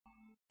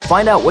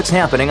Find out what's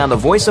happening on the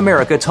Voice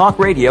America Talk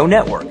Radio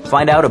Network.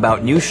 Find out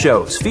about new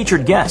shows,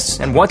 featured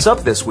guests, and what's up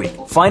this week.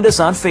 Find us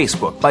on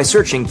Facebook by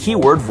searching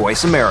keyword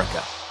Voice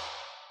America.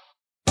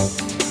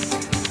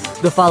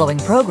 The following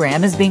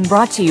program is being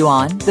brought to you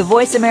on the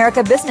Voice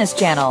America Business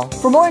Channel.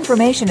 For more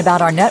information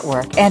about our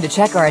network and to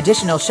check our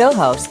additional show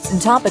hosts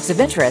and topics of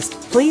interest,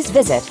 please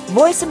visit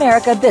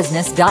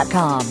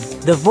voiceamericabusiness.com.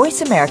 The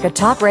Voice America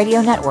Talk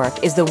Radio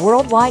Network is the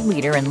worldwide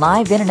leader in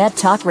live Internet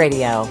talk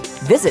radio.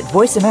 Visit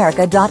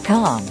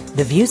voiceamerica.com.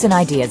 The views and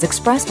ideas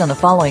expressed on the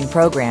following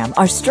program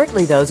are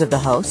strictly those of the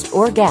host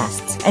or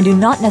guests and do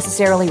not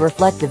necessarily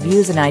reflect the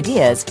views and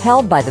ideas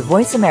held by the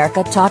Voice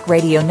America Talk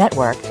Radio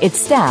Network, its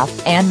staff,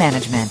 and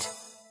management.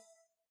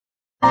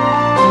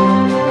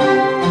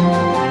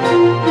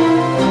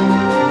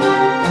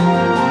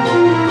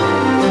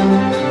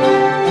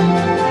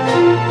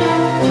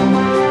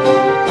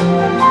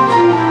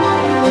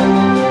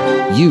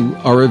 You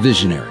are a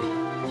visionary.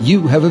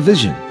 You have a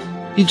vision.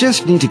 You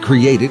just need to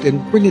create it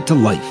and bring it to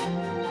life.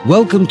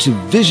 Welcome to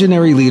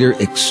Visionary Leader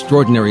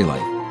Extraordinary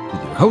Life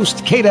with your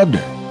host, Kate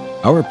Ebner.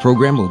 Our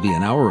program will be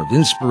an hour of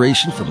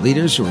inspiration from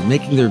leaders who are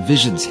making their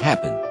visions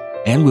happen,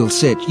 and will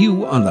set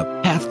you on the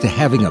path to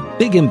having a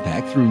big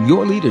impact through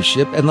your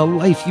leadership and the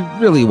life you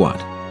really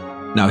want.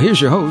 Now here's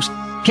your host,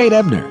 Kate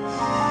Ebner.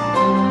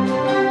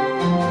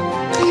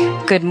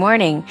 Good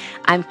morning.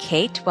 I'm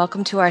Kate.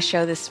 Welcome to our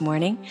show this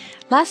morning.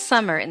 Last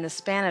summer, in the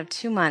span of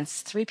 2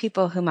 months, 3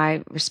 people whom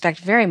I respect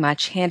very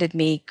much handed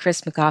me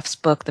Chris McGoff's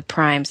book, The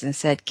Primes, and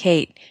said,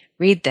 "Kate,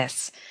 read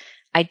this."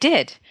 I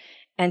did.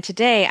 And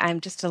today, I'm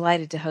just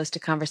delighted to host a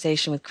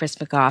conversation with Chris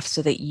McGoff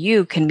so that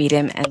you can meet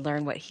him and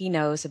learn what he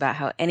knows about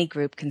how any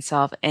group can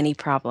solve any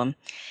problem.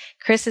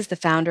 Chris is the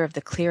founder of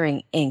The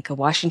Clearing, Inc., a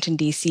Washington,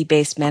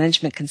 D.C.-based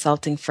management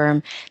consulting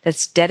firm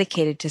that's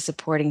dedicated to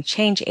supporting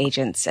change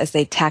agents as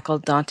they tackle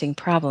daunting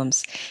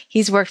problems.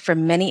 He's worked for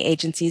many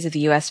agencies of the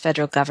U.S.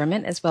 federal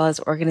government, as well as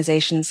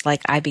organizations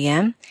like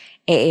IBM,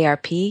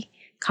 AARP,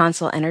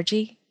 Consol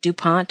Energy,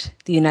 DuPont,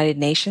 the United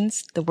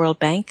Nations, the World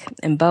Bank,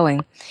 and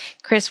Boeing.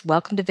 Chris,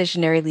 welcome to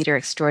Visionary Leader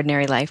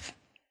Extraordinary Life.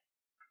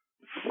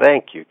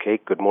 Thank you,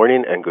 Kate. Good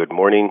morning, and good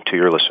morning to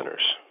your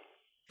listeners.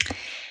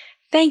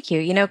 Thank you.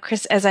 You know,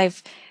 Chris, as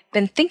I've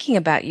been thinking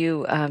about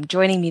you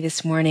joining me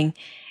this morning,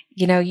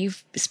 you know,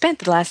 you've spent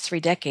the last 3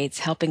 decades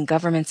helping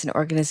governments and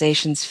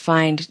organizations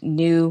find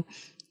new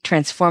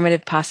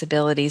transformative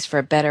possibilities for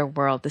a better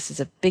world. This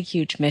is a big,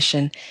 huge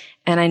mission.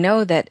 And I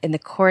know that in the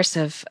course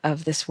of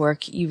this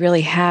work, you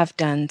really have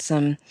done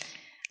some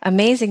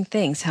amazing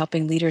things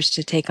helping leaders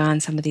to take on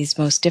some of these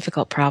most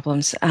difficult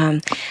problems.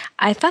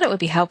 I thought it would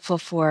be helpful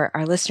for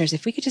our listeners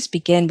if we could just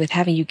begin with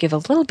having you give a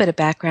little bit of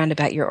background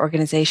about your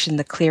organization,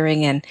 The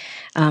Clearing, and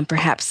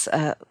perhaps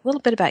a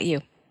little bit about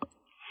you.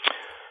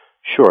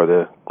 Sure.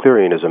 The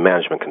Clearing is a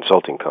management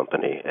consulting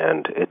company,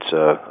 and it's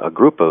a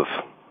group of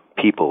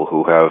people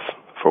who have,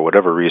 for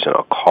whatever reason,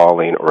 a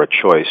calling or a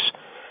choice,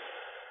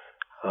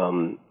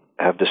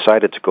 have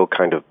decided to go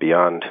kind of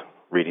beyond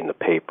reading the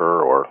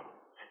paper or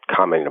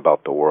commenting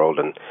about the world,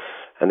 and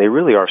they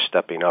really are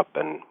stepping up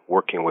and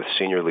working with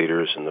senior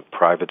leaders in the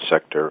private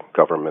sector,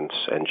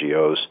 governments,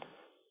 NGOs,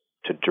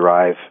 to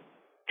drive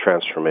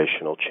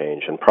transformational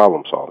change and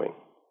problem solving.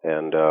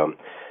 And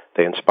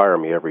they inspire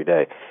me every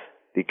day.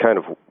 The kind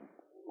of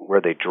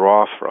where they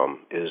draw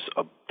from is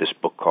this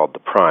book called The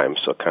Primes,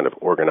 so it kind of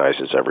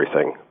organizes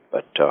everything.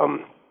 But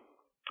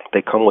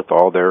they come with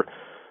all their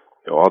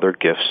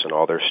gifts and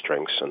all their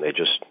strengths, and they're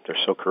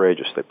so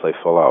courageous. They play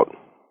full out.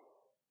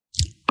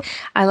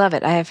 I love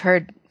it. I have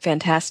heard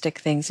fantastic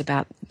things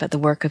about the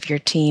work of your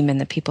team and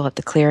the people at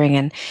The Clearing.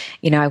 And,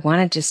 you know, I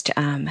want to just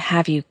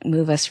have you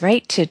move us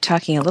right to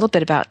talking a little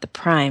bit about the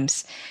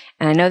primes.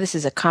 And I know this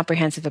is a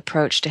comprehensive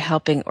approach to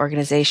helping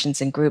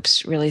organizations and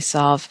groups really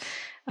solve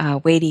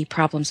weighty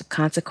problems of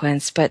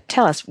consequence. But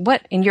tell us,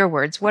 in your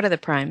words, what are the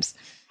primes?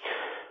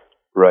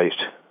 Right.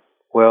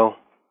 Well,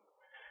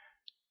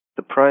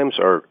 the primes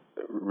are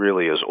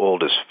really as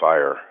old as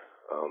fire.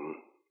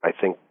 I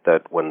think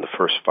that when the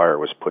first fire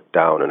was put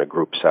down and a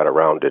group sat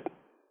around it,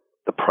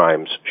 the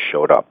primes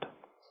showed up.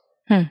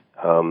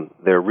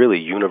 They're really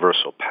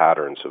universal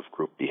patterns of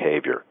group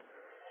behavior,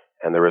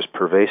 and they're as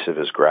pervasive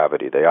as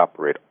gravity. They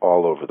operate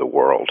all over the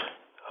world.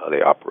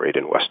 They operate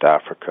in West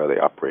Africa. They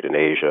operate in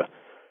Asia.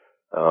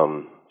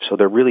 So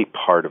they're really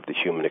part of the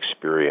human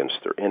experience.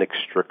 They're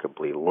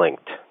inextricably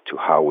linked to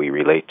how we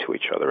relate to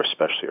each other,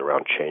 especially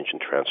around change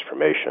and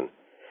transformation.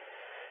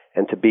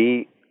 And to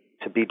be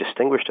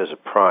distinguished as a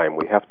prime,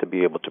 we have to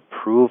be able to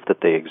prove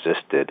that they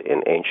existed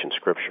in ancient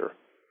scripture.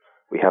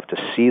 We have to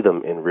see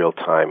them in real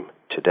time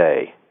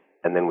today,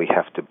 and then we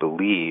have to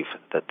believe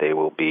that they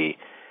will be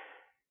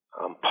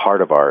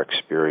part of our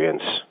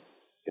experience,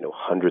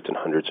 hundreds and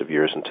hundreds of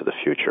years into the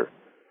future.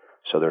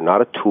 So they're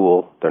not a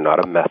tool, they're not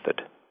a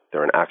method,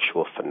 they're an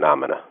actual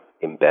phenomena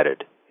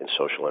embedded in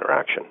social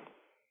interaction.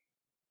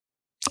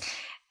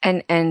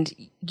 And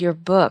your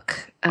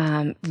book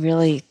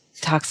really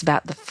talks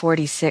about the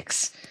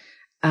 46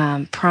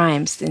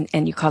 primes,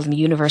 and you call them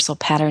universal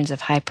patterns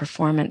of high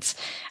performance.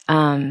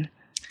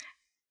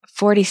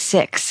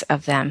 46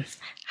 of them.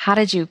 How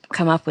did you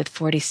come up with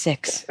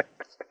 46?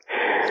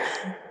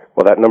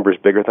 Well, that number is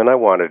bigger than I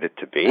wanted it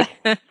to be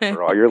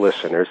for all your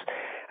listeners.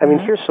 I mean,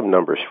 here's some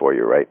numbers for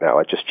you right now.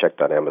 I just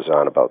checked on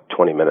Amazon about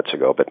 20 minutes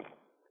ago, but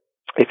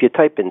if you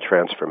type in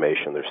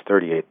transformation, there's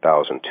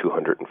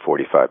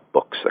 38,245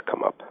 books that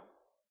come up.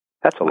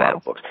 That's a lot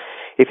of books.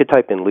 If you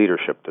type in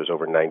leadership, there's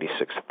over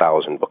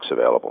 96,000 books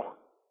available.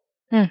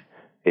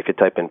 If you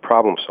type in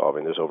problem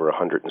solving, there's over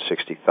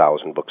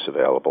 160,000 books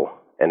available.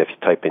 And if you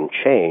type in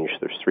change,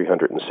 there's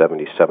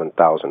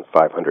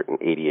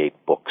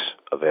 377,588 books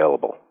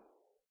available.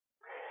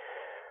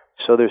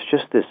 So there's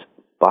just this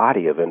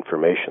body of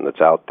information that's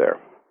out there.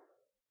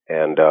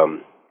 And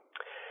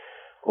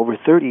over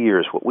 30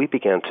 years, what we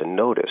began to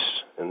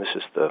notice, and this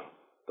is the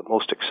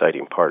most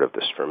exciting part of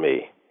this for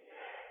me,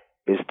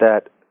 is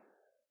that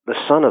the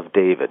son of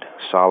David,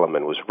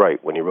 Solomon, was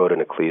right when he wrote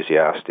in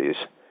Ecclesiastes,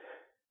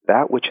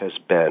 that which has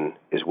been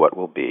is what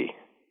will be,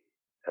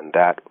 and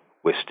that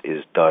which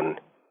is done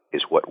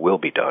is what will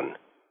be done.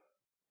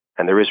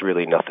 And there is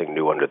really nothing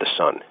new under the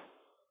sun.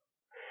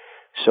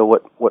 So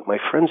what my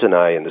friends and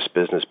I in this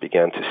business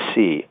began to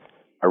see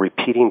are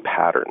repeating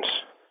patterns.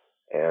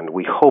 And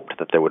we hoped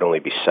that there would only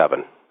be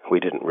 7.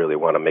 We didn't really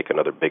want to make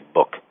another big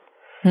book.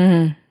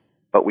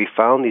 But we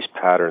found these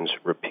patterns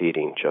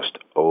repeating just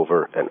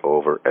over and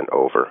over and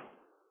over.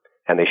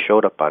 And they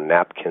showed up on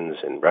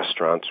napkins in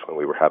restaurants when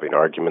we were having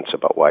arguments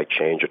about why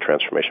change or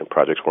transformation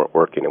projects weren't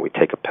working, and we'd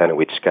take a pen and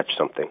we'd sketch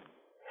something.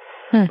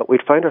 But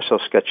we'd find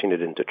ourselves sketching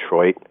it in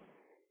Detroit,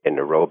 in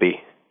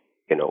Nairobi,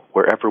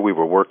 wherever we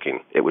were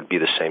working, it would be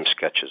the same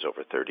sketches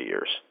over 30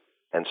 years.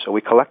 And so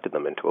we collected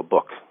them into a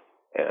book.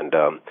 And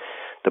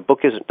the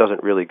book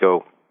doesn't really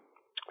go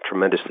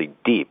tremendously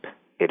deep.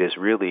 It is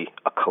really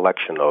a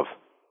collection of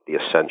the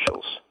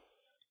essentials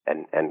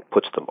and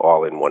puts them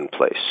all in one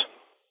place.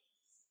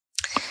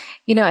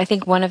 I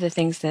think one of the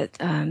things that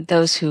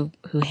those who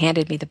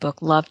handed me the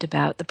book loved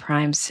about the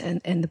primes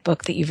and the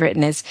book that you've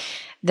written is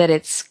that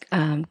it's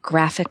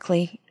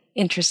graphically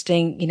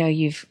interesting.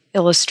 You've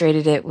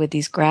illustrated it with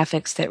these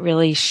graphics that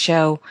really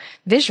show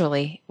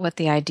visually what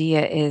the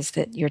idea is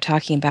that you're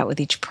talking about with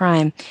each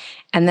prime.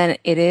 And then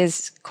it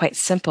is quite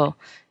simple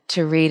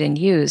to read and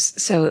use.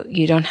 So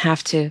you don't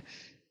have to,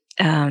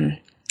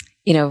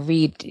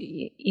 read,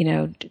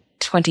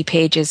 20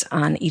 pages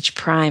on each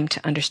prime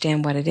to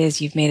understand what it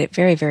is. You've made it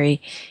very,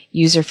 very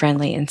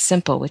user-friendly and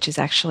simple, which is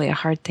actually a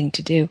hard thing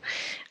to do.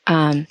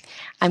 I'm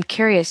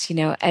curious,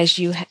 as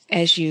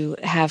you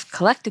have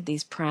collected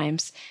these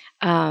primes,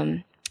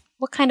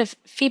 what kind of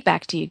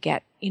feedback do you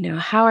get?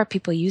 How are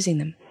people using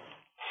them?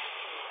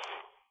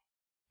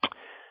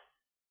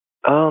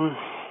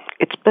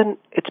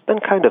 It's been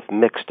kind of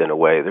mixed in a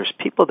way. There's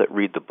people that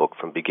read the book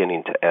from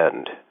beginning to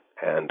end.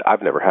 And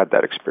I've never had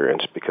that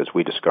experience because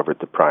we discovered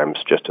the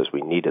primes just as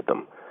we needed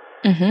them.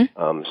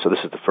 So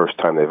this is the first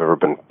time they've ever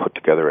been put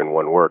together in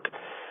one work.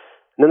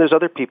 And then there's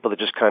other people that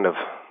just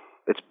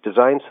it's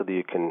designed so that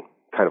you can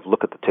kind of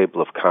look at the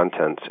table of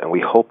contents, and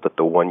we hope that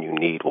the one you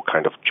need will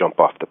kind of jump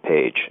off the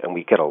page. And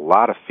we get a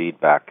lot of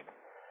feedback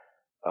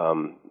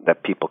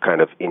that people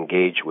kind of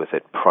engage with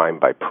it prime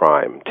by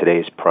prime.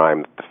 Today's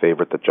prime, the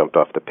favorite that jumped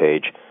off the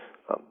page.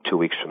 2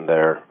 weeks from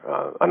there,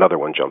 another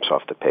one jumps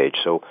off the page.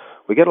 So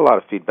we get a lot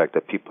of feedback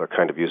that people are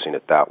kind of using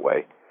it that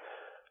way.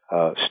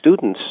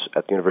 Students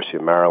at the University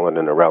of Maryland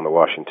and around the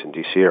Washington,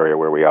 D.C. area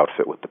where we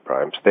outfit with the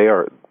primes,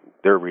 they're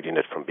reading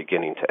it from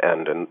beginning to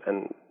end, and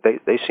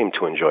they seem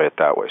to enjoy it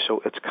that way.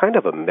 So it's kind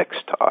of a mix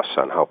to us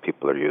on how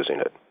people are using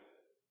it.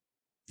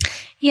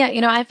 Yeah,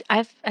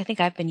 I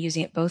think I've been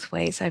using it both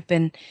ways. I've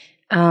been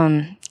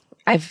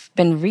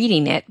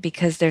reading it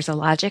because there's a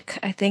logic,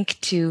 I think,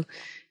 to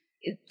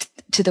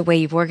the way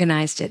you've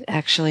organized it,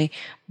 actually.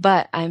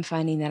 But I'm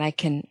finding that I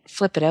can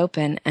flip it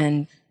open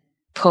and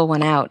pull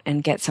one out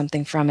and get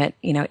something from it,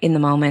 in the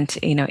moment,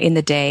 in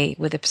the day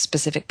with a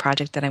specific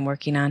project that I'm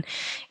working on,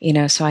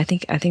 so I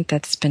think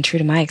that's been true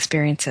to my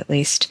experience, at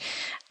least.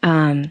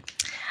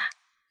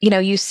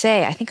 You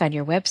say, I think on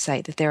your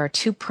website, that there are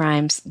 2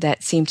 primes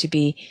that seem to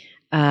be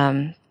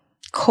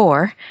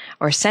core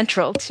or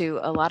central to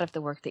a lot of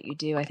the work that you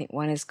do. I think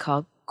one is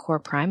called Core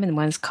Prime and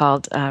one is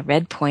called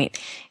Red Point.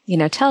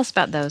 Tell us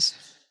about those.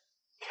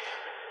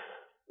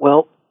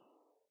 Well,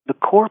 the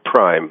Core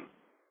Prime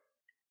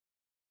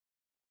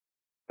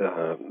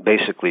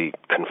basically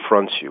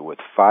confronts you with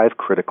 5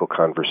 critical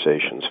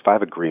conversations,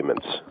 5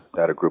 agreements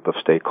that a group of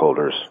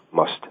stakeholders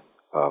must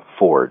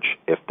forge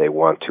if they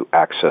want to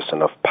access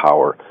enough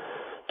power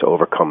to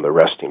overcome the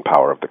resting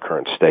power of the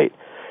current state.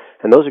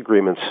 And those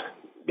agreements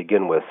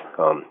begin with,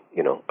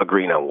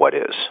 agreeing on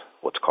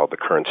what's called the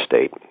current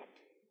state.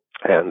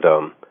 And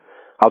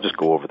I'll just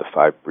go over the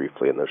 5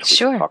 briefly, and we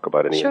can talk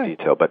about any in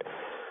detail. But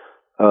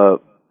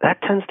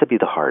that tends to be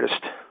the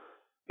hardest,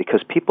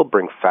 because people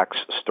bring facts,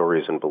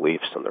 stories, and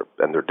beliefs and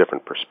their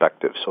different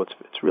perspectives. So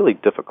it's really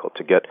difficult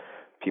to get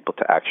people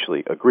to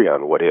actually agree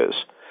on what is.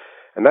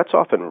 And that's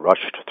often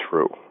rushed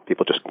through.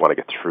 People just want to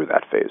get through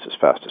that phase as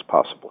fast as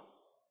possible.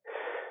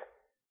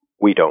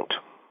 We don't.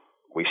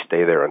 We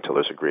stay there until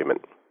there's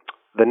agreement.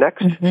 The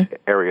next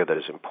area that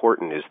is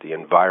important is the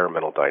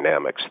environmental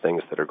dynamics,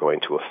 things that are going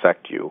to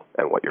affect you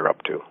and what you're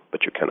up to,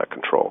 but you cannot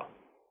control.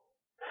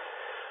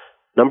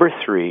 Number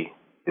 3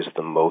 is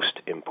the most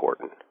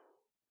important.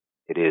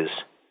 It is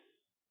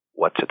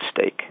what's at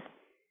stake.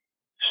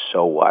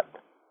 So what?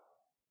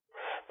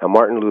 Now,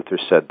 Martin Luther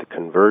said the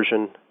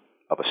conversion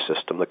of a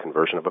system, the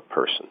conversion of a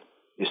person,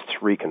 is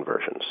 3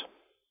 conversions: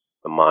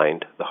 the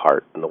mind, the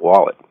heart, and the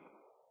wallet.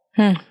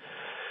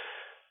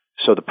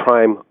 So the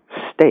prime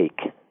stake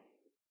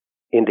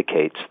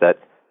indicates that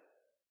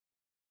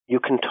you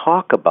can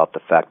talk about the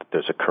fact that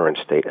there's a current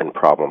state and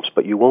problems,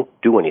 but you won't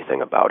do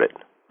anything about it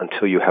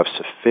until you have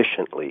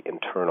sufficiently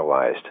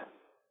internalized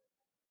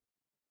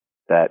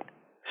that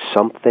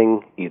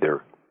something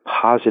either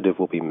positive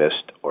will be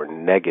missed or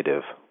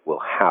negative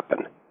will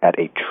happen at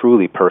a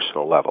truly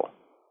personal level.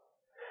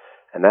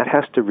 And that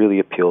has to really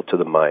appeal to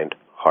the mind,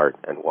 heart,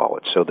 and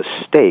wallet. So the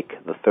stake,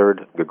 the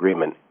third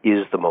agreement,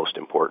 is the most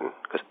important,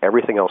 because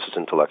everything else is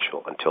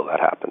intellectual until that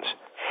happens.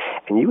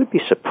 And you would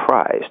be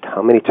surprised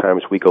how many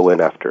times we go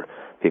in after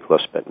people who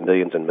have spent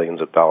millions and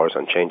millions of dollars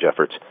on change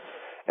efforts,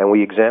 and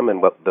we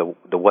examine what the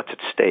what's at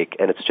stake,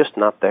 and it's just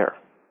not there.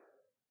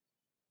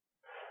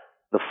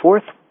 The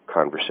fourth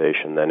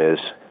conversation then is,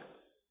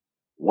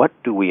 what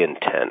do we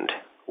intend?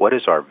 What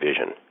is our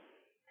vision?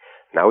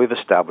 Now we've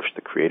established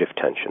the creative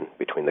tension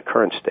between the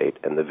current state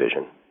and the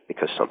vision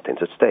because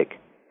something's at stake.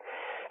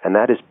 And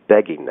that is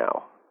begging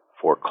now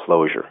for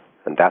closure.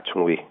 And that's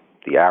when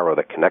the arrow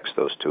that connects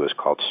those two is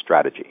called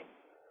strategy.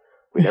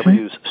 We never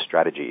use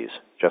strategies,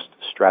 just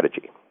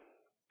strategy,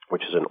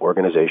 which is an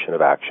organization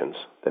of actions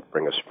that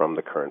bring us from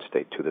the current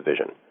state to the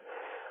vision.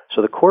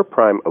 So the core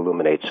prime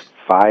illuminates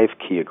 5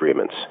 key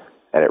agreements,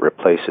 and it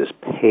replaces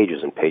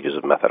pages and pages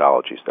of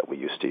methodologies that we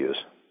used to use.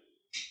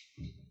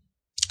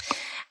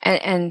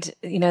 And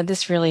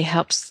this really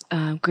helps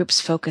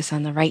groups focus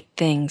on the right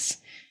things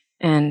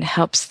and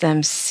helps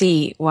them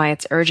see why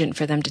it's urgent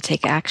for them to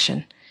take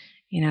action.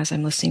 As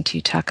I'm listening to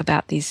you talk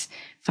about these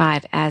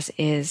 5 as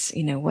is,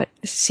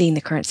 seeing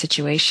the current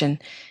situation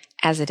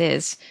as it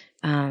is,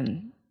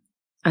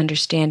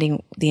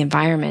 understanding the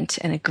environment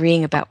and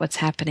agreeing about what's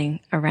happening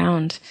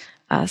around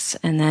us,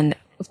 and then,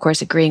 of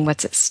course, agreeing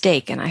what's at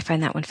stake. And I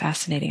find that one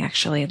fascinating,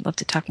 actually. I'd love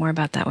to talk more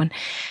about that one.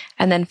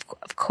 And then,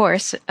 of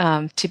course,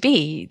 to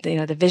be,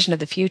 the vision of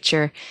the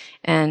future.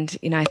 And,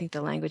 I think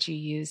the language you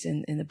use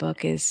in the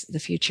book is the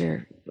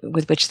future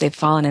with which they've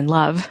fallen in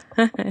love.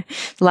 A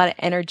lot of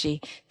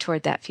energy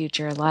toward that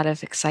future, a lot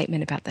of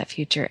excitement about that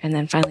future. And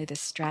then finally, the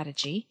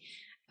strategy,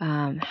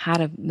 how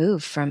to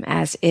move from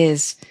as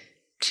is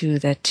to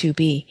the to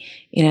be.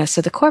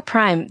 So the core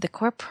prime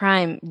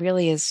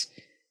really is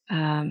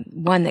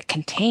one that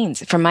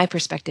contains, from my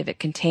perspective, it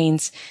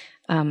contains,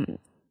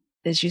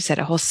 as you said,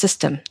 a whole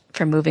system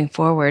for moving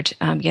forward.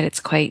 Yet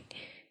it's quite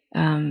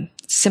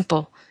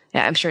simple.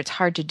 Yeah, I'm sure it's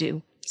hard to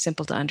do,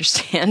 simple to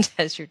understand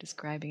as you're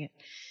describing it.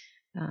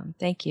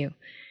 Thank you.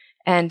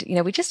 And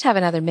we just have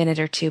another minute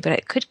or two,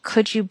 but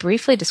could you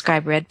briefly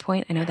describe Red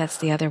Point? I know that's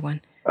the other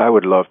one. I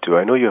would love to.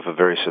 I know you have a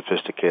very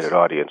sophisticated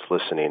audience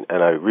listening,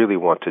 and I really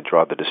want to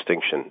draw the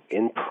distinction.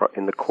 In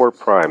the core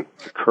prime,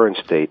 the current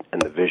state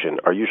and the vision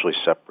are usually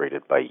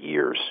separated by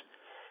years.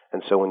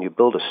 And so when you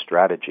build a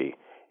strategy,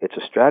 it's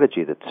a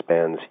strategy that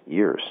spans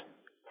years.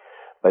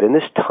 But in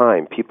this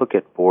time, people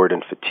get bored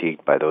and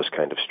fatigued by those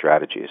kind of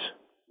strategies.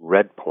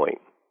 Red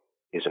Point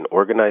is an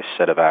organized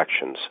set of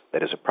actions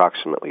that is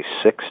approximately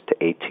 6 to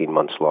 18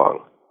 months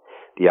long.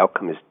 The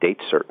outcome is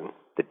date certain.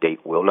 The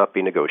date will not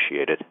be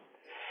negotiated.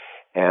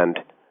 And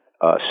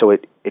so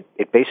it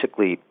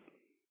basically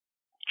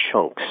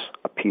chunks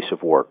a piece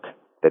of work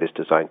that is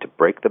designed to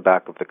break the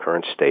back of the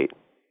current state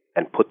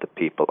and put the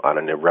people on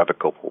an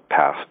irrevocable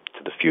path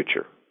to the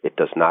future. It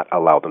does not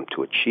allow them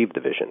to achieve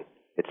the vision.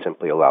 It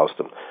simply allows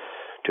them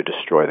to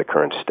destroy the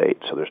current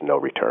state, so there's no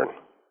return.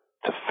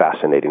 It's a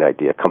fascinating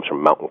idea. It comes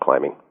from mountain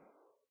climbing.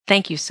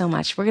 Thank you so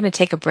much. We're going to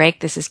take a break.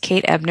 This is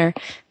Kate Ebner,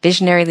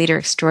 Visionary Leader,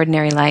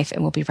 Extraordinary Life,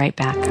 and we'll be right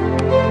back.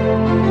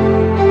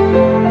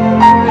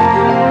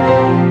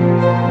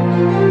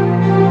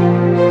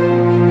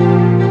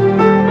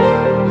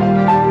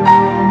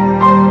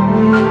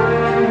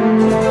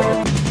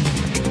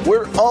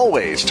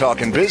 Always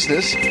talking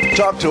business.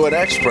 Talk to an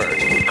expert.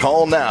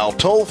 Call now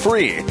toll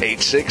free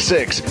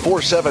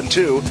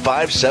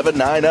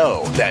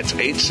 866-472-5790. That's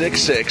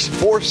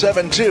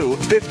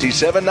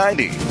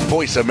 866-472-5790.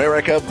 Voice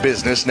America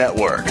Business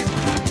Network.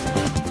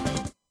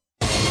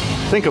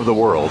 Think of the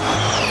world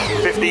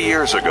 50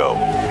 years ago.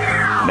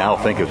 Now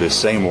think of this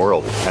same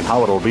world and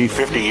how it'll be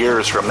 50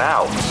 years from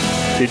now.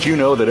 Did you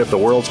know that if the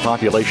world's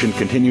population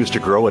continues to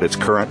grow at its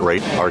current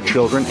rate, our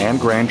children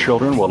and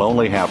grandchildren will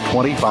only have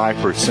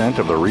 25%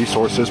 of the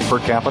resources per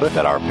capita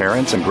that our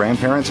parents and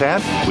grandparents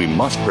had? We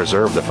must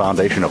preserve the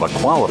foundation of a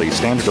quality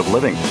standard of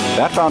living.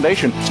 That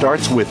foundation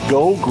starts with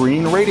Go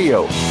Green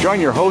Radio.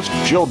 Join your host,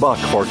 Jill Buck,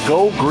 for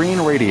Go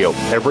Green Radio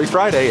every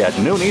Friday at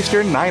noon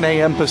Eastern, 9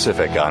 a.m.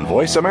 Pacific on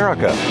Voice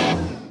America.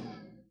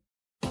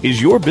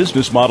 Is your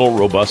business model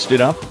robust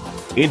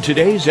enough? In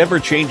today's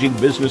ever-changing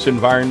business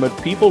environment,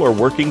 people are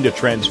working to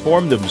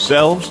transform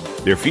themselves,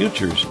 their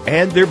futures,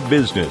 and their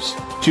business.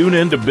 Tune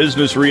in to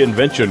Business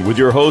Reinvention with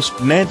your host,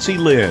 Nancy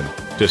Lynn.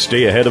 To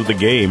stay ahead of the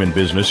game in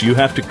business, you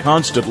have to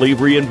constantly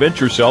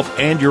reinvent yourself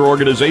and your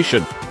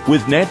organization.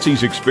 With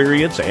Nancy's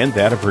experience and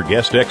that of her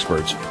guest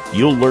experts,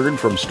 you'll learn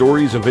from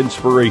stories of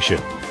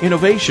inspiration,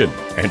 innovation,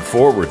 and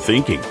forward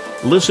thinking.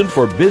 Listen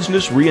for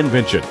Business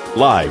Reinvention,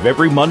 live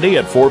every Monday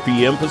at 4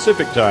 p.m.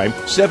 Pacific Time,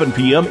 7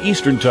 p.m.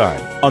 Eastern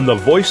Time, on the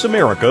Voice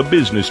America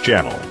Business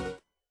Channel.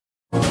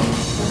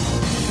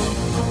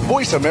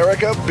 Voice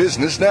America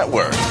Business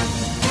Network,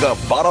 the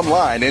bottom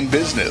line in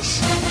business.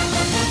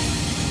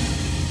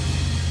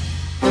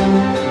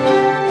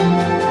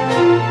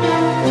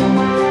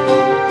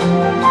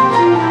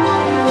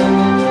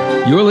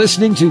 You're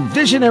listening to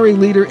Visionary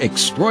Leader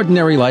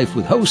Extraordinary Life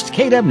with host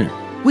Kate Ebner.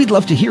 We'd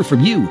love to hear from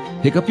you.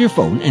 Pick up your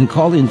phone and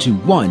call into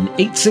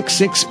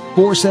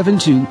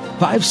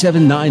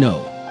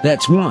 1-866-472-5790.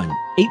 That's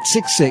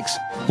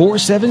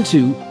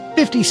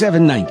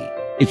 1-866-472-5790.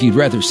 If you'd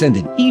rather send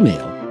an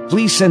email,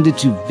 please send it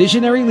to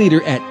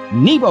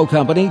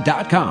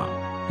visionaryleader@nebocompany.com.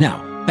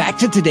 Now, back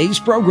to today's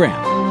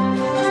program.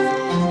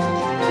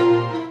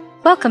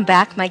 Welcome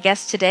back. My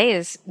guest today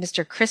is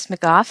Mr. Chris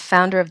McGoff,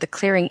 founder of The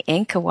Clearing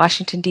Inc., a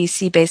Washington,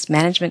 D.C.-based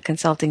management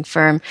consulting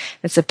firm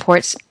that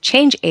supports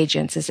change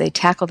agents as they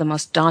tackle the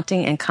most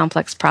daunting and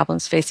complex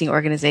problems facing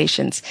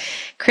organizations.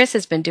 Chris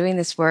has been doing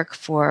this work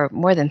for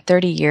more than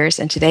 30 years,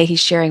 and today he's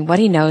sharing what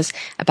he knows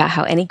about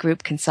how any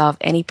group can solve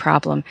any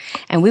problem.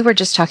 And we were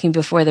just talking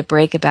before the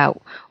break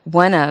about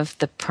one of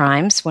the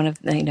primes, one of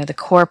the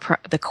core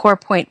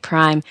point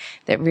prime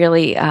that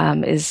really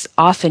is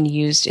often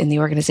used in the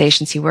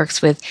organizations he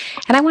works with.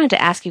 And I wanted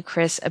to ask you,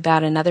 Chris,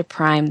 about another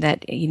prime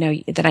that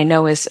that I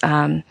know is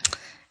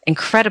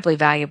incredibly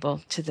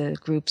valuable to the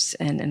groups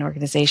and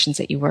organizations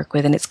that you work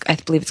with, and I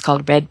believe it's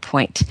called Red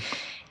Point.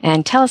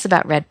 And tell us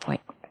about Red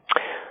Point.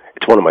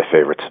 It's one of my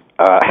favorites.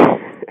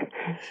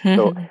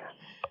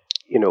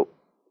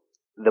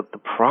 The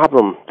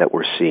problem that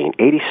we're seeing,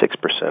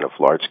 86% of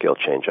large-scale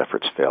change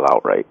efforts fail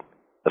outright.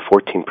 The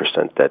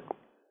 14% that,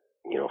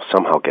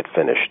 somehow get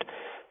finished,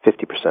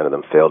 50% of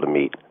them fail to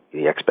meet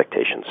the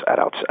expectations at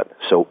outset.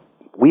 So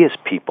we as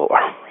people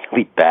are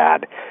really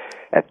bad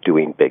at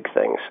doing big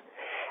things.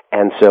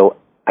 And so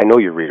I know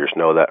your readers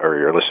know that, or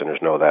your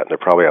listeners know that, and they're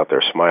probably out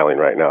there smiling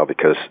right now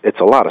because it's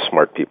a lot of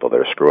smart people that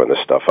are screwing this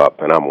stuff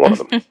up, and I'm one of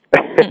them.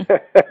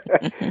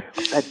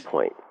 Red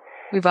Point.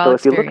 We've all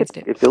experienced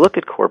it. If you look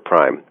at Core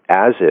Prime,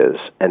 as is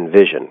and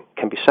Vision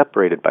can be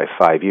separated by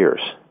 5 years.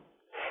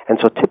 And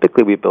so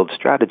typically we build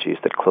strategies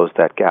that close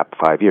that gap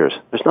 5 years.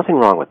 There's nothing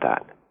wrong with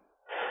that.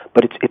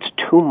 But it's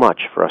too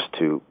much for us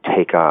to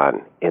take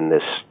on in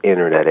this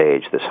internet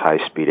age, this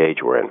high-speed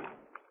age we're in.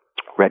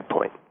 Red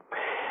Point.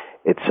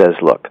 It says,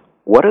 look,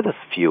 what are the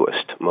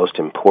fewest, most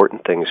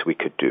important things we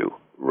could do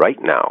right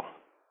now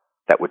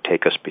that would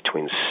take us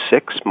between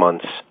 6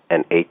 months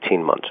and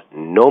 18 months,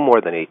 no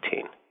more than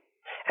 18,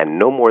 and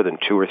no more than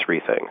 2 or 3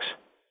 things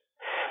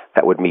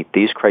that would meet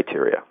these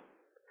criteria?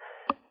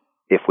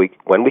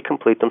 When we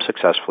complete them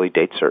successfully,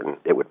 date certain,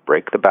 it would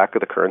break the back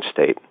of the current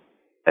state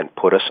and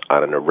put us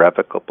on an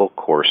irrevocable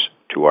course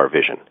to our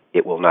vision.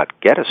 It will not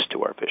get us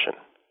to our vision,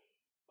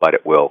 but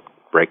it will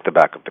break the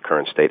back of the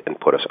current state and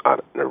put us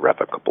on an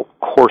irrevocable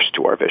course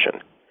to our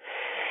vision.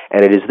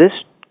 And it is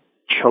this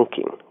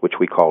chunking, which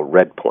we call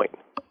Red Point,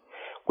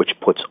 which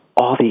puts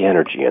all the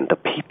energy in. The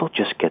people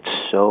just get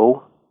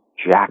so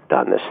jacked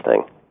on this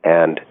thing,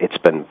 and it's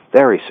been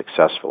very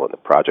successful in the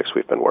projects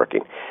we've been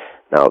working.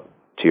 Now,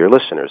 to your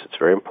listeners, it's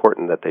very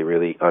important that they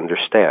really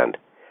understand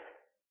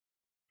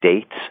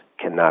dates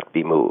cannot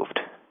be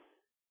moved.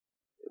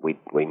 We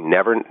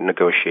never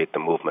negotiate the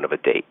movement of a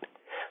date.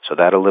 So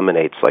that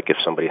eliminates, like if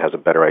somebody has a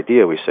better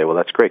idea, we say, well,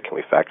 that's great, can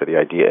we factor the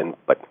idea in?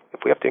 But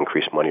if we have to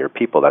increase money or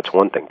people, that's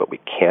one thing, but we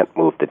can't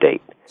move the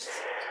date.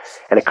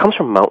 And it comes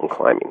from mountain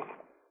climbing.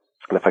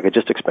 And if I could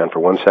just expand for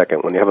 1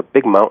 second, when you have a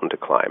big mountain to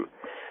climb,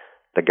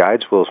 the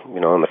guides will,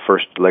 on the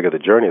first leg of the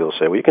journey, they'll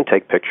say, well, you can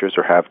take pictures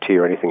or have tea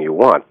or anything you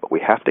want, but we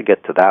have to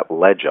get to that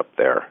ledge up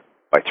there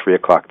by 3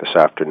 o'clock this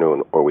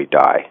afternoon or we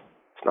die.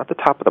 It's not the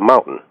top of the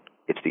mountain.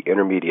 It's the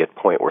intermediate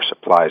point where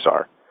supplies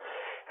are.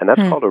 And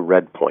that's called a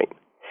Red Point.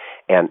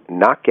 And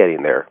not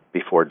getting there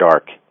before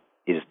dark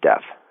is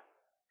death.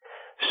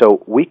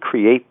 So we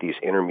create these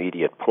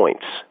intermediate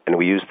points, and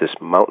we use this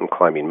mountain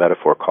climbing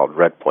metaphor called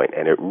Red Point,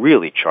 and it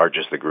really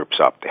charges the groups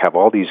up. They have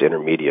all these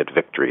intermediate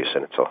victories,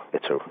 and it's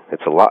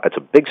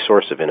a big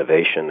source of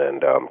innovation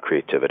and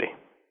creativity.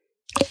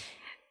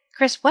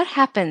 Chris, what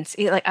happens?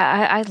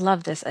 I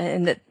love this,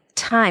 and the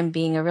time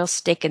being a real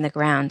stake in the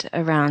ground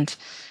around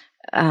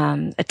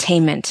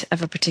attainment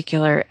of a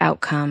particular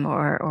outcome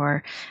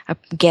or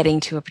getting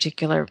to a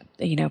particular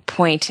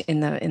point in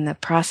the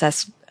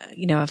process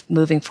of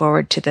moving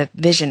forward to the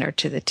vision or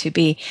to the to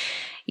be.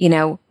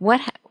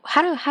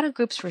 How do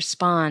groups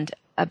respond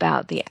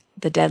about the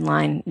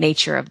deadline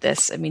nature of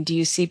this? I mean, do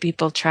you see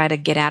people try to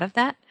get out of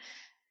that,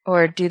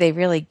 or do they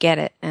really get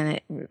it and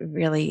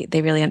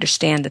they really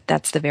understand that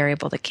that's the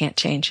variable that can't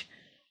change?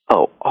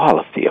 Oh, all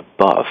of the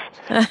above.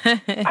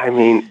 I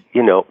mean,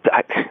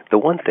 the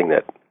one thing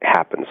that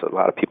happens, a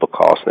lot of people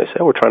call us and they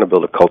say, we're trying to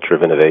build a culture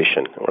of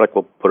innovation. And we're like,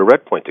 well, put a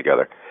red point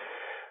together.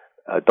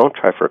 Don't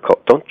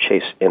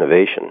chase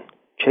innovation.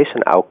 Chase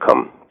an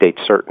outcome, date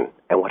certain.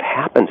 And what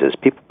happens is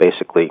people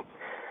basically,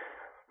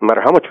 no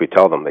matter how much we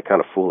tell them, they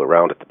kind of fool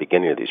around at the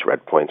beginning of these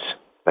red points.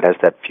 But as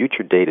that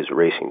future date is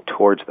racing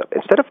towards them,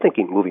 instead of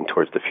thinking moving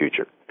towards the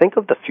future, think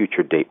of the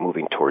future date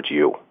moving towards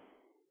you.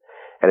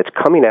 And it's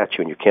coming at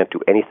you and you can't do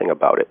anything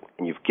about it.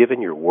 And you've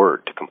given your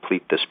word to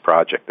complete this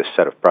project, this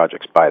set of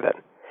projects by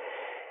then.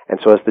 And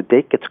so as the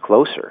date gets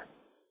closer,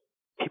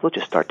 people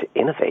just start to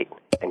innovate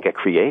and get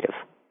creative.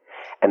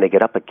 And they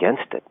get up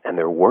against it, and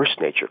their worst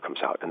nature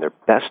comes out, and their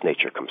best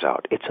nature comes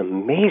out. It's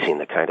amazing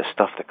the kind of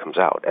stuff that comes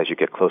out as you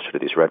get closer to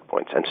these red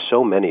points. And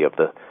so many of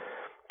the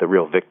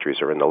real victories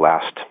are in the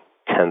last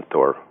tenth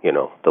or,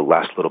 the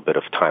last little bit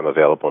of time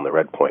available in the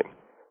red point.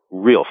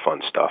 Real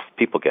fun stuff.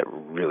 People get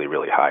really,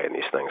 really high in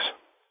these things.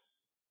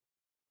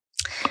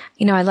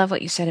 I love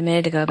what you said a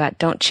minute ago about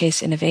don't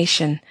chase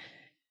innovation,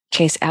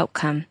 chase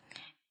outcome.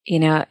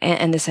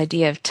 And this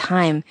idea of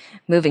time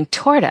moving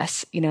toward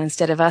us,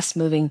 instead of us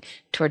moving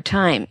toward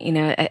time.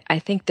 I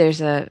think there's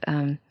that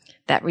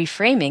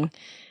reframing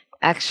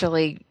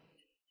actually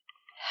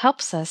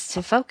helps us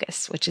to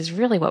focus, which is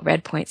really what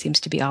Red Point seems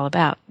to be all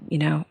about,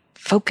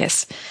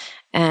 focus.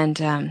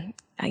 And,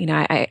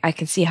 I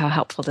can see how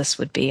helpful this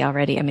would be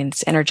already. I mean,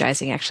 it's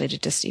energizing actually to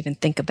just even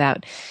think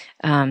about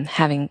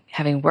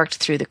having worked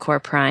through the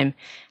core prime,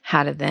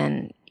 how to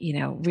then,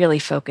 really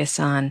focus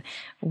on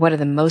what are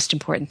the most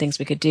important things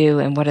we could do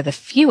and what are the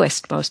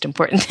fewest most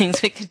important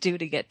things we could do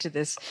to get to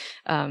this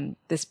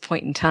this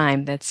point in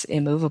time that's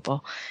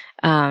immovable.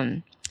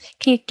 Can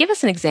you give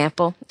us an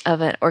example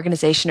of an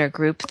organization or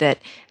group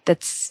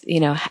that's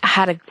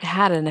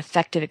had an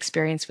effective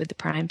experience with the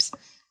primes?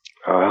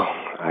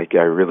 I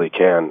really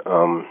can.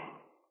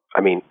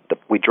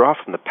 We draw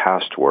from the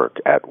past work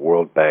at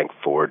World Bank,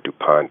 Ford,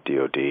 DuPont,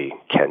 DoD,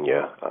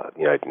 Kenya,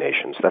 United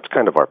Nations. That's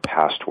kind of our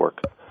past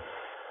work.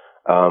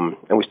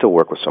 And we still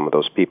work with some of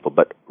those people.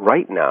 But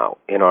right now,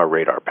 in our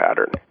radar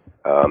pattern,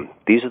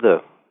 these are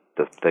the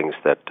things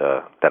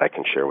that I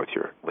can share with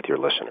your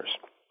listeners.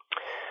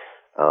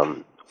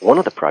 One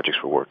of the projects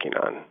we're working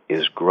on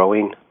is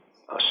growing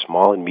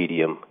small and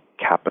medium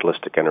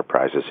capitalistic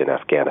enterprises in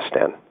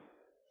Afghanistan.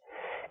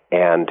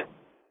 And,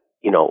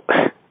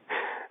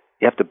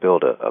 you have to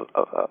build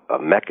a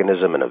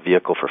mechanism and a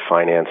vehicle for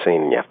financing,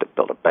 and you have to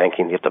build a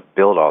banking, you have to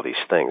build all these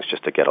things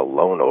just to get a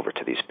loan over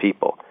to these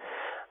people.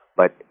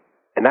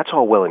 And that's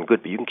all well and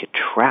good, but you can get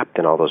trapped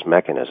in all those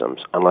mechanisms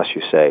unless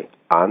you say,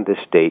 on this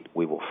date,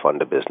 we will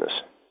fund a business.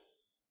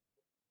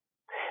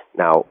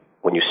 Now,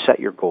 when you set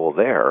your goal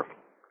there,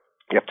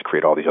 you have to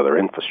create all these other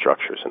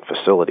infrastructures and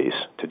facilities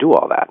to do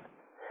all that.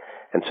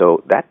 And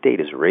so that date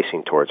is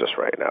racing towards us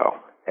right now.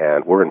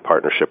 And we're in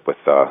partnership with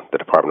the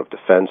Department of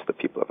Defense, the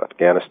people of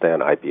Afghanistan,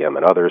 IBM,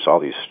 and others,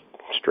 all these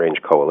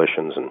strange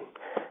coalitions and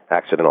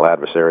accidental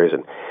adversaries.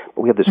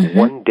 But we have this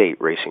one date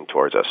racing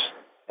towards us.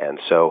 And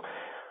so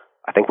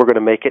I think we're going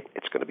to make it.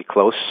 It's going to be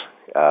close,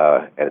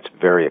 and it's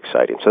very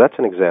exciting. So that's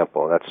an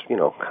example. That's,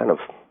 kind of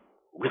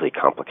really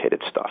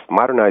complicated stuff.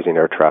 Modernizing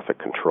air traffic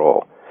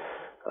control,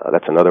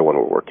 that's another one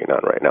we're working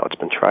on right now. It's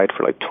been tried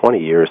for like 20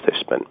 years. They've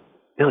spent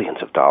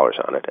billions of dollars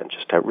on it and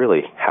just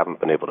really haven't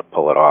been able to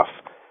pull it off.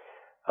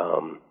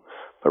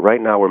 But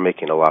right now we're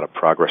making a lot of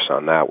progress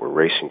on that. We're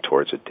racing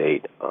towards a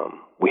date.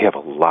 We have a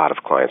lot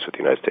of clients with the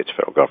United States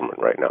federal government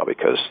right now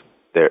because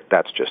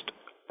that's just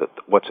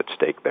what's at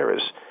stake there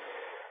is,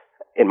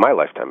 in my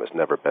lifetime, has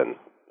never been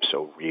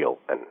so real.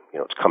 And,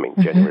 it's coming.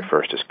 January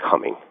 1st is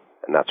coming,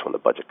 and that's when the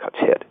budget cuts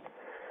hit.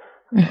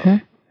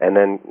 And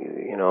then,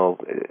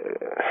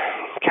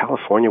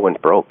 California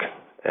went broke,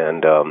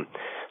 and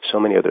so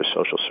many other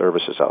social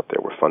services out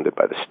there were funded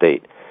by the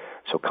state.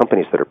 So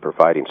companies that are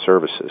providing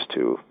services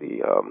to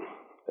the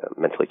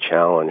mentally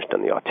challenged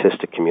and the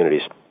autistic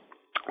communities,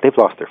 they've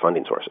lost their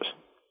funding sources.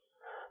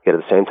 Yet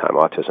at the same time,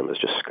 autism is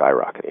just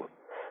skyrocketing.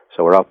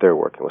 So we're out there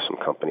working with some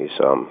companies,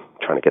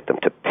 trying to get them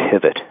to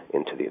pivot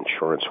into the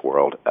insurance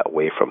world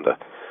away from the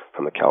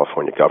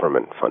California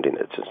government funding.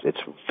 It's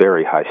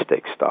very high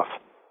stakes stuff,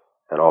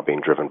 and all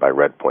being driven by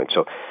Red Point.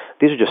 So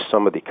these are just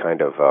some of the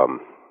kind of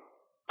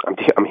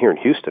I'm here in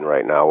Houston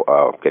right now,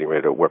 getting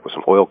ready to work with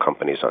some oil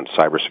companies on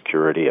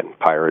cybersecurity and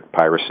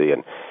piracy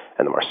and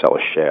the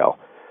Marcellus Shale.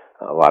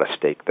 A lot of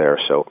stake there.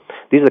 So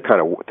these are the kind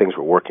of things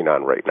we're working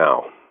on right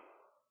now.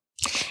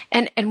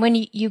 And when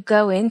you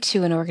go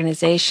into an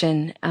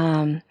organization,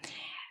 I'm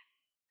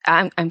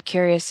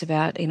curious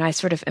about, I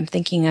sort of am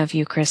thinking of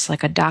you, Chris,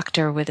 like a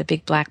doctor with a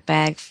big black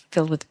bag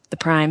filled with the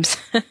primes,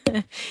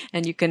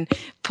 and you can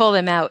pull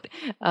them out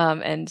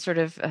and sort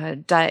of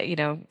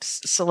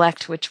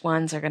select which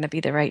ones are going to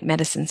be the right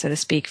medicine, so to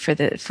speak, for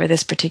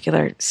this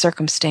particular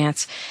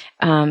circumstance.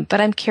 But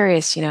I'm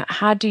curious,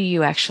 how do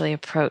you actually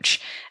approach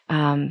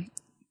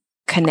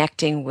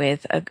connecting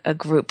with a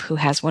group who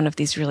has one of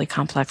these really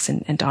complex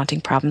and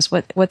daunting problems?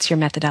 What's your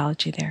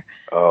methodology there?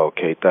 Oh,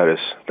 Kate, that is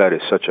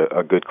such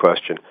a good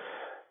question.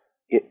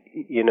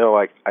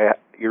 Your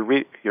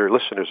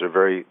listeners are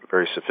very,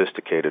 very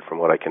sophisticated from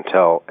what I can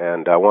tell,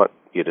 and I want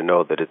you to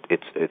know that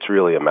it's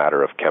really a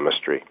matter of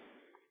chemistry,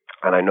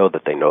 and I know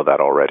that they know that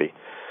already.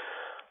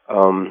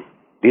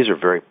 These are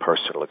very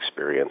personal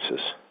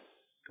experiences.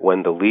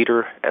 When the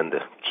leader and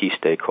the key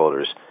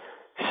stakeholders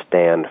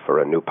stand for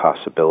a new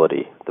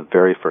possibility, the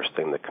very first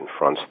thing that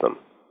confronts them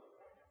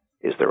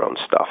is their own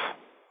stuff,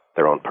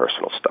 their own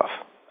personal stuff.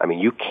 I mean,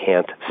 you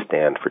can't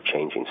stand for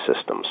changing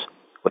systems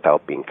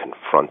without being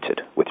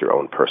confronted with your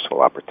own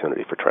personal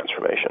opportunity for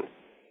transformation.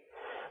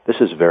 This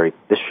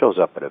shows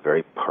up at a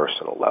very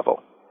personal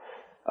level.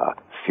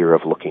 Fear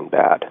of looking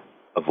bad,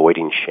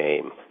 avoiding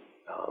shame,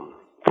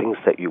 things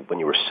that when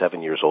you were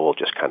 7 years old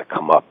just kind of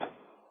come up.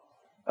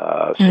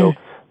 So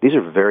these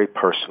are very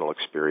personal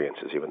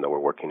experiences, even though we're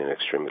working in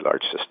extremely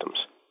large systems.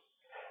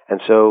 And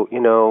so,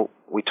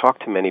 we talk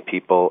to many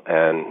people,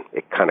 and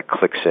it kind of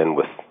clicks in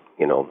with,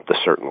 the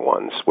certain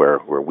ones where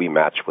we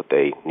match what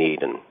they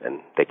need, and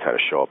they kind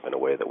of show up in a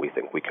way that we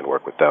think we can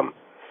work with them.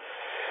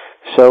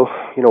 So,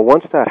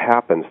 once that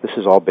happens, this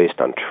is all based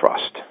on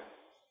trust.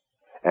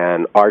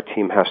 And our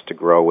team has to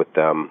grow with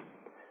them.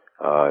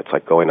 It's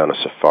like going on a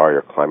safari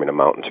or climbing a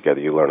mountain together.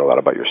 You learn a lot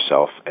about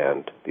yourself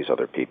and these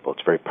other people.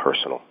 It's very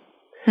personal.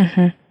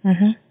 Mm-hmm.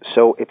 Mm-hmm.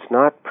 So it's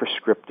not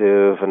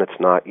prescriptive, and it's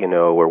not,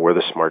 where we're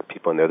the smart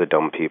people and they're the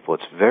dumb people.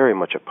 It's very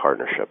much a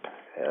partnership.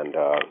 And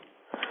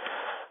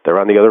they're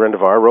on the other end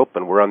of our rope,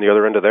 and we're on the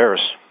other end of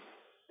theirs.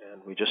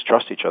 And we just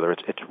trust each other.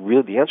 It's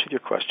really, the answer to your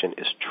question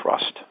is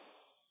trust.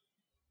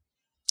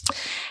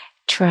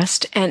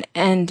 Trust. And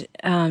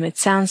it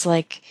sounds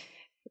like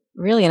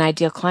really an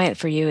ideal client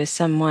for you is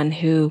someone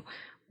who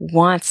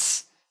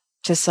wants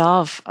to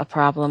solve a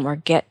problem or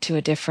get to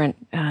a different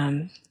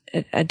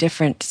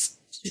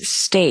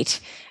state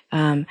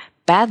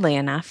badly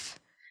enough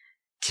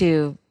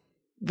to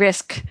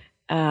risk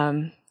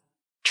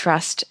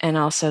trust, and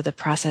also the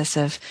process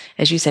of,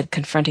 as you said,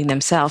 confronting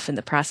themselves in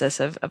the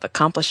process of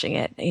accomplishing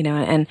it.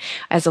 And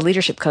as a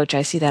leadership coach,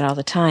 I see that all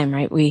the time,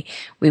 right? We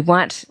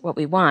want what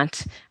we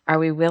want. Are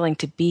we willing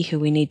to be who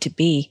we need to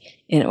be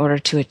in order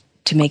to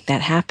make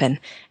that happen?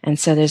 And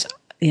so there's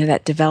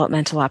that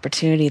developmental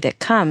opportunity that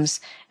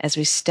comes as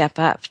we step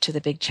up to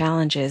the big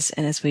challenges,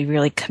 and as we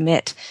really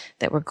commit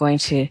that we're going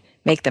to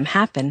make them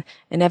happen.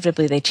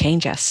 Inevitably, they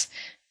change us.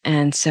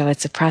 And so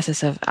it's a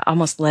process of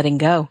almost letting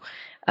go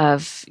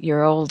of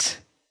your old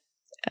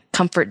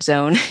comfort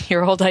zone,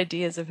 your old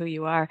ideas of who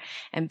you are,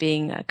 and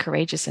being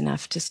courageous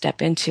enough to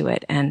step into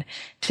it and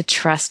to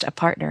trust a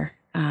partner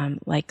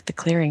like the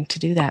Clearing to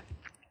do that.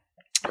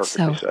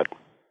 Perfectly said.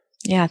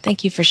 Yeah,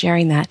 thank you for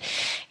sharing that.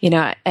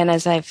 And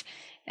as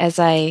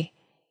I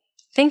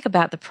think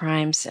about the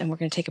primes, and we're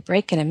going to take a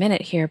break in a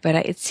minute here, but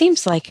it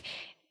seems like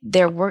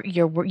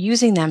you're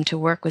using them to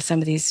work with some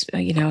of these,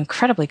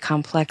 incredibly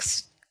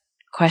complex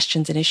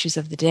questions and issues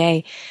of the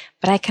day.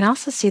 But I can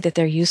also see that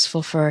they're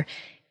useful for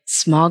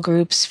small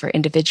groups, for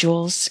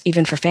individuals,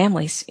 even for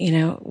families.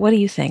 What do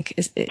you think?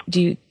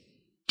 Do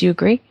you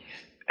agree?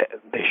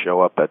 They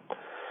show up at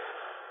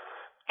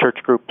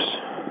church groups,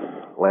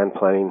 land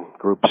planning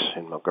groups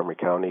in Montgomery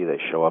County. They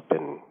show up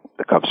in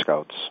the Cub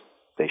Scouts.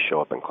 They show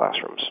up in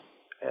classrooms.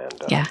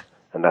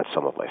 And that's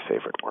some of my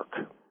favorite work.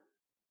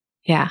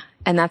 Yeah,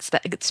 and that's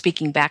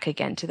speaking back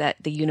again to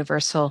the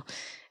universal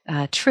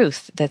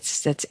truth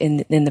that's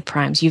in the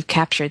primes. You've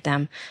captured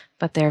them,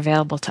 but they're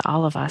available to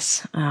all of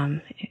us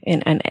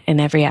in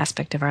every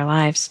aspect of our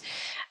lives.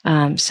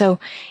 So,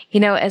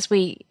 as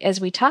we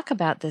talk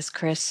about this,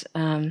 Chris,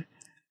 I'm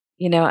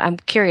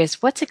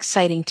curious, what's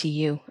exciting to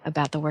you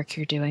about the work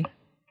you're doing?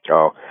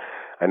 Oh,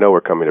 I know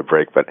we're coming to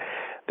break, but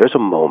there's a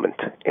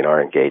moment in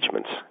our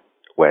engagements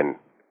when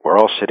we're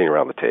all sitting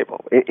around the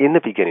table. In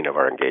the beginning of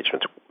our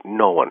engagements,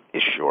 no one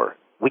is sure.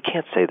 We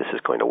can't say this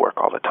is going to work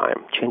all the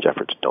time. Change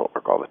efforts don't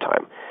work all the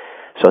time.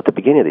 So at the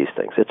beginning of these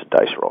things, it's a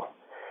dice roll.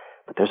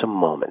 But there's a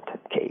moment,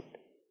 Kate,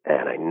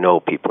 and I know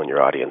people in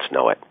your audience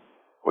know it,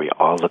 where you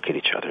all look at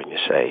each other and you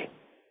say,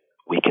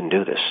 we can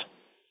do this.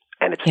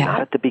 And it's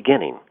not at the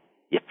beginning.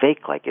 You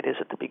fake like it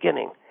is at the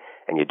beginning,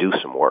 and you do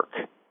some work.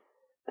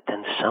 But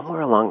then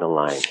somewhere along the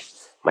line,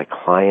 my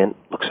client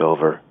looks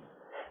over,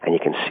 and you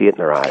can see it in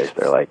their eyes.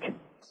 They're like,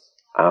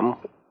 I'm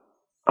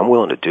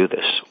willing to do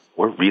this.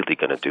 We're really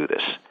going to do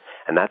this.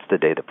 And that's the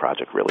day the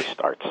project really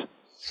starts.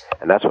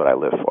 And that's what I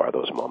live for,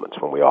 those moments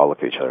when we all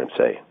look at each other and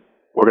say,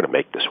 we're going to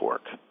make this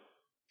work.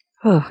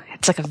 Oh,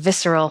 it's like a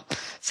visceral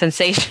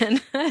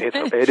sensation.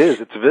 It is.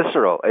 It's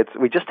visceral.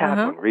 We just had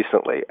one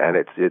recently, and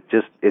it's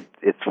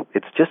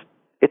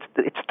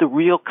the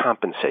real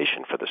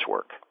compensation for this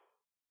work.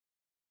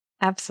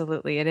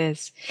 Absolutely, it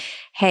is.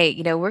 Hey,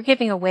 we're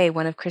giving away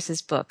one of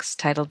Chris's books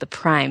titled The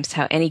Primes,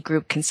 How Any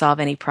Group Can Solve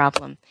Any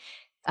Problem.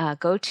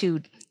 Go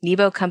to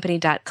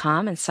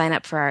NeboCompany.com and sign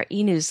up for our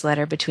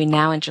e-newsletter between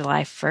now and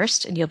July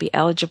 1st, and you'll be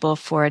eligible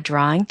for a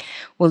drawing.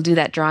 We'll do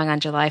that drawing on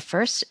July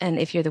 1st, and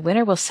if you're the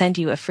winner, we'll send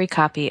you a free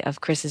copy of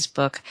Chris's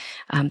book,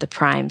 The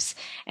Primes.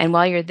 And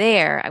while you're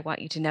there, I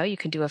want you to know you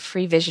can do a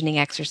free visioning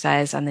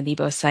exercise on the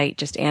Nebo site.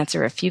 Just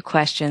answer a few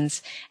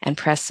questions and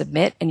press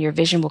submit, and your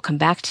vision will come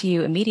back to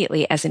you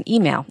immediately as an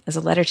email, as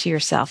a letter to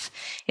yourself.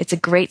 It's a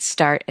great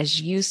start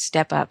as you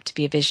step up to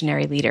be a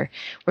visionary leader.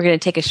 We're going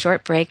to take a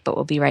short break, but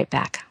we'll be right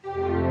back.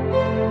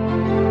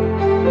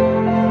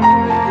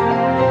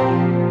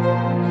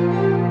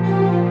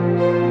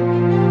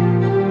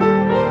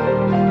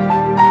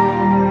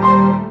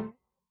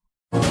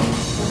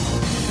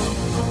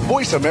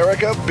 Voice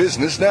America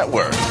Business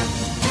Network,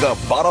 the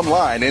bottom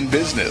line in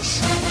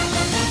business.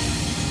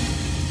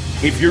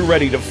 If you're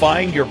ready to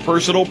find your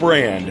personal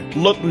brand,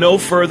 look no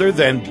further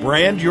than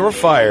Brand Your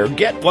Fire,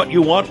 Get What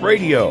You Want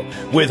Radio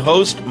with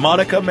host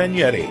Monica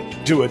Magnetti.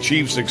 To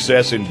achieve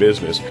success in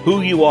business, who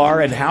you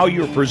are and how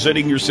you're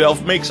presenting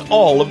yourself makes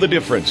all of the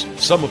difference.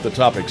 Some of the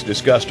topics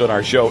discussed on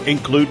our show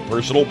include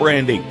personal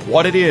branding,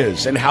 what it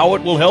is, and how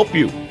it will help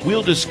you.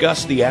 We'll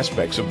discuss the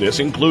aspects of this,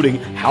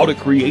 including how to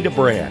create a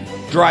brand,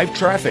 drive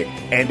traffic,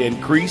 and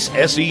increase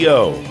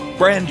SEO.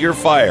 Brand Your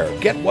Fire,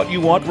 Get What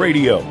You Want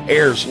Radio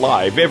airs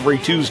live every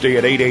Tuesday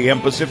at 8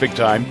 a.m. Pacific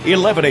Time,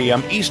 11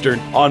 a.m. Eastern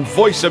on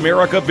Voice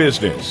America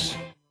Business.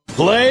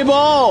 Play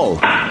ball!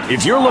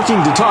 If you're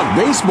looking to talk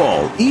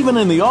baseball, even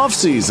in the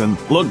off-season,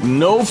 look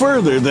no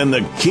further than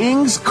the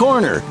King's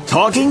Corner,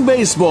 Talking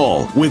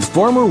Baseball, with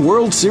former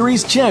World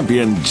Series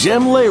champion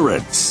Jim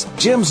Leyritz.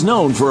 Jim's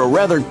known for a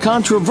rather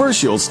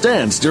controversial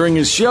stance during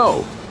his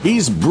show.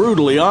 He's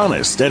brutally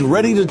honest and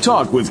ready to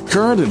talk with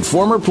current and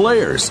former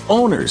players,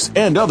 owners,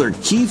 and other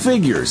key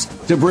figures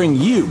to bring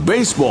you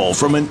baseball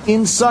from an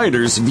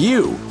insider's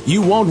view.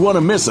 You won't want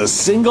to miss a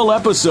single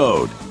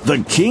episode.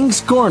 The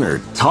King's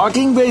Corner,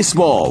 Talking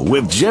Baseball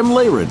with Jim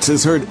Leyritz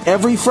is heard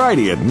every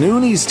Friday at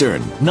noon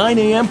Eastern, 9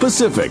 a.m.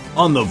 Pacific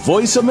on the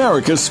Voice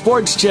America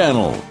Sports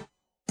Channel.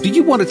 Do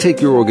you want to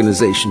take your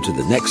organization to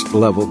the next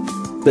level?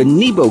 The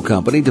Nebo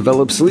Company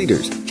develops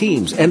leaders,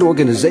 teams, and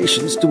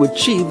organizations to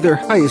achieve their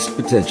highest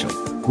potential.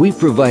 We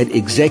provide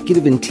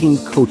executive and team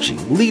coaching,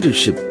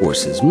 leadership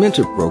courses,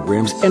 mentor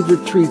programs, and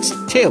retreats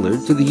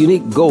tailored to the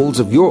unique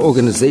goals of your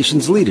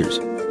organization's leaders.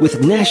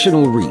 With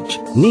national reach,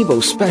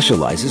 Nebo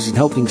specializes in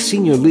helping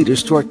senior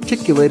leaders to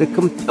articulate a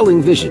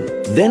compelling vision,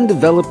 then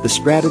develop the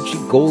strategy,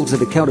 goals,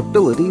 and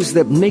accountabilities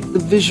that make the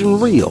vision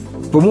real.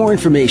 For more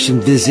information,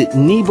 visit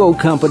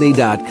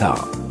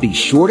NeboCompany.com. Be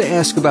sure to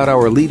ask about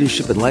our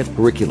leadership and life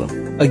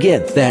curriculum.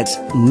 Again, that's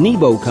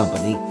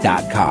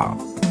NeboCompany.com.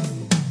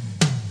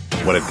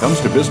 When it comes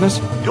to business,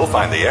 you'll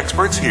find the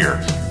experts here.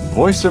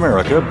 Voice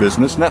America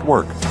Business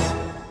Network.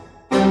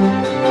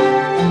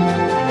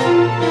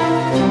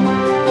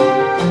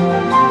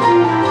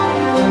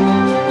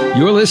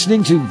 You're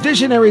listening to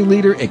Visionary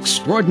Leader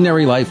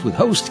Extraordinary Life with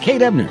host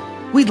Kate Ebner.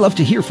 We'd love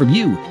to hear from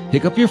you.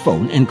 Pick up your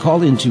phone and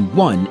call into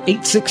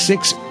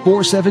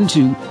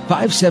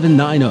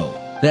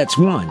 1-866-472-5790. That's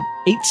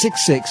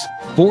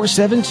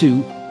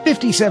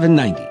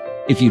 1-866-472-5790.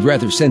 If you'd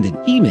rather send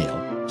an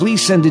email,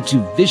 please send it to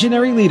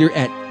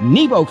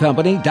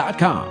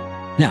visionaryleader@nebocompany.com.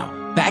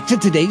 Now, back to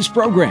today's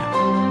program.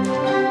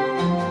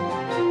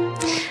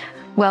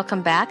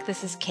 Welcome back.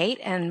 This is Kate,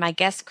 and my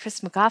guest Chris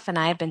McGoff and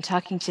I have been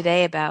talking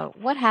today about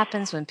what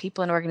happens when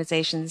people and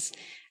organizations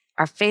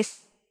are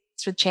faced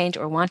with change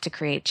or want to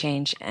create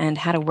change, and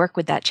how to work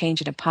with that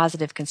change in a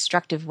positive,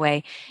 constructive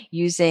way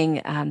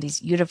using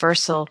these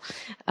universal,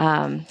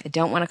 I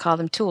don't want to call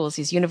them tools,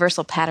 these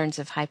universal patterns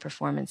of high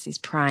performance, these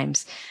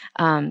primes.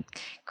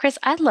 Chris,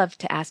 I'd love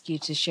to ask you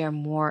to share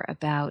more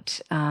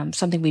about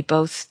something we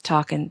both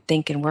talk and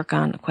think and work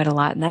on quite a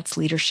lot, and that's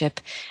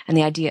leadership and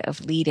the idea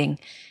of leading.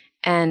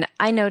 And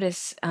I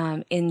notice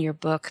in your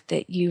book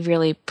that you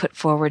really put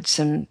forward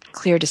some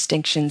clear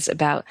distinctions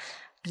about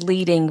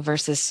leading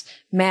versus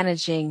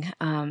managing.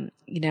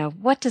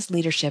 What does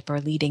leadership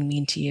or leading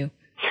mean to you?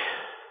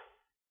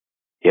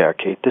 Yeah,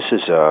 Kate, this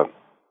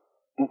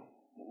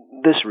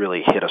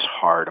really hit us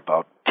hard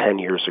about 10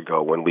 years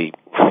ago when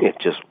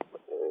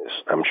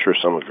I'm sure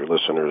some of your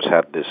listeners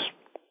had this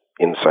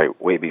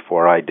insight way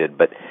before I did,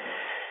 but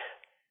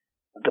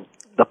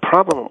the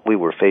problem we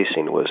were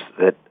facing was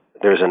that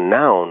there's a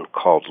noun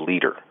called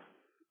leader.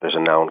 There's a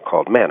noun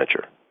called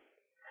manager.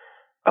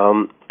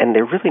 And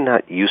they're really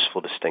not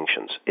useful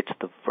distinctions. It's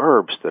the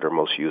verbs that are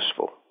most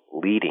useful,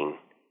 leading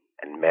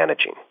and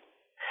managing.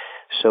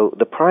 So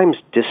the primes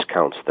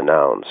discounts the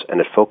nouns,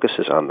 and it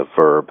focuses on the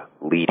verb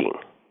leading.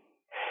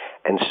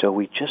 And so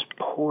we just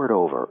poured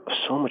over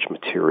so much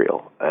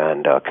material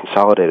and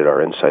consolidated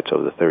our insights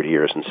over the 30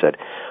 years and said,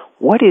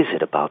 what is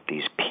it about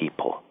these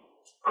people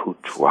who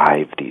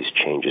drive these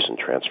changes and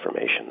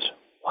transformations?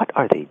 What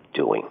are they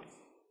doing?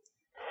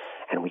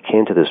 And we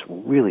came to this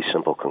really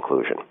simple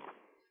conclusion.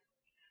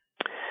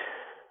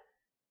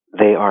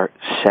 They are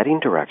setting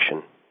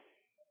direction,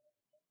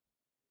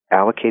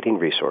 allocating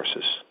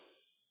resources,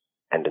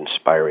 and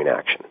inspiring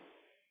action.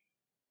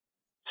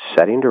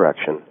 setting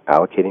direction,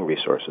 allocating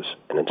resources,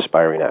 and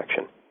inspiring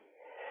action.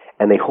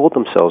 And they hold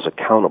themselves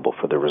accountable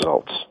for the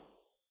results.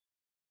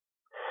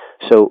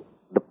 So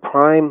the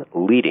prime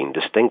leading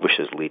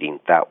distinguishes leading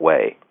that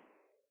way.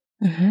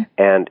 Mm-hmm.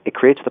 And it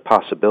creates the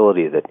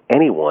possibility that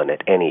anyone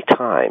at any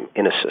time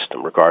in a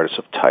system, regardless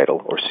of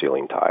title or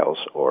ceiling tiles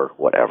or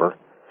whatever,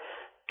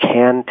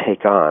 can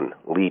take on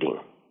leading.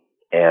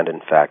 And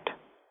in fact,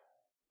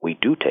 we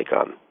do take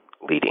on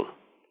leading.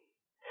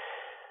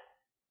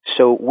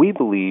 So we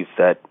believe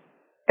that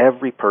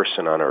every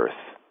person on earth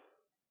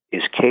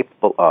is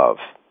capable of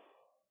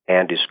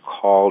and is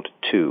called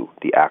to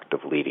the act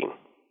of leading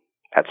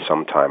at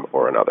some time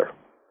or another.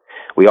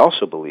 We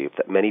also believe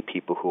that many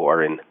people who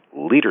are in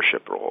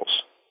leadership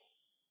roles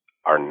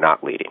are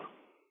not leading.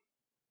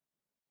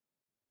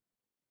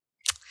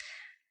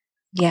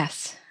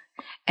 Yes.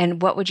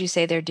 And what would you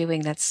say they're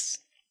doing that's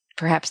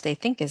perhaps they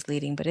think is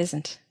leading but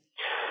isn't?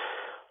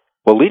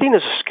 Well, leading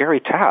is a scary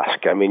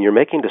task. I mean, you're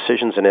making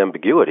decisions in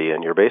ambiguity,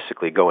 and you're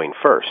basically going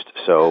first.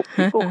 So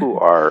people who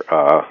are,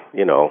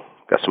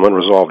 got some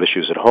unresolved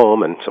issues at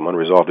home and some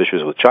unresolved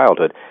issues with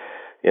childhood,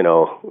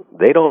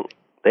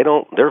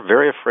 they're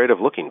very afraid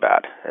of looking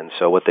bad. And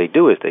so what they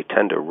do is they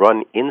tend to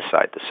run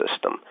inside the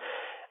system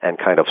and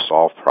kind of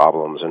solve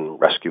problems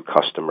and rescue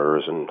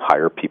customers and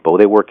hire people.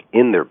 They work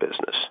in their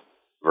business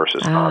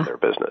versus on their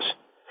business.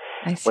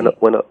 I see.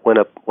 When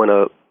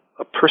a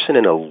person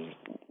in a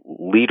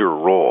leader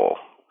role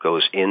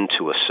goes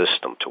into a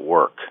system to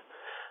work,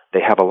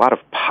 they have a lot of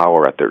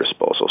power at their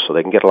disposal, so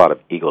they can get a lot of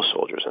ego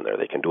soldiers in there.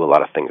 They can do a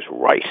lot of things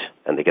right,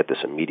 and they get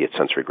this immediate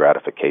sensory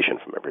gratification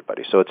from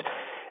everybody. So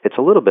it's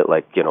a little bit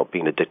like,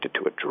 being addicted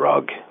to a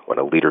drug when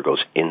a leader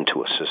goes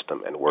into a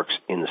system and works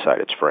inside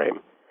its frame.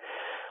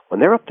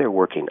 When they're up there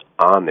working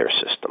on their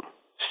system,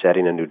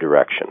 setting a new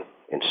direction,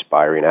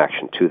 inspiring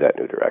action to that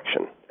new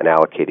direction, and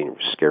allocating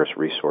scarce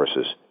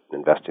resources and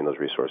investing those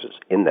resources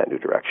in that new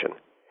direction,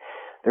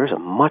 there's a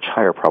much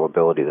higher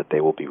probability that they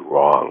will be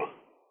wrong.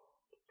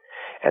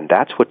 And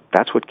that's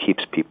what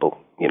keeps people,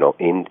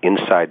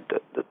 inside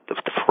the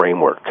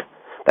framework,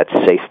 that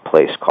safe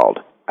place called,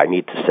 I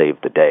need to save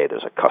the day,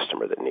 there's a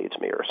customer that needs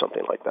me, or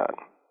something like that.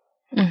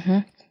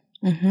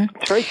 Mm-hmm. Mm-hmm.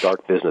 It's very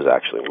dark business,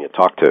 actually. When you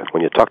talk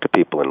to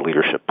people in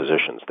leadership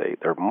positions,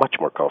 they're much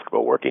more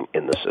comfortable working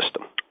in the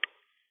system.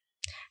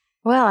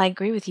 Well, I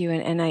agree with you,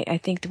 and I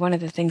think one of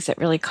the things that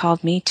really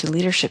called me to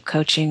leadership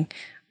coaching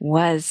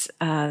was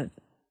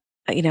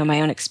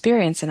my own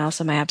experience and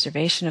also my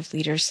observation of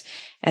leaders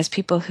as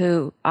people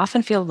who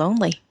often feel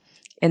lonely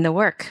in the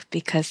work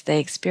because they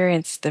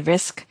experience the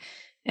risk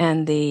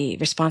and the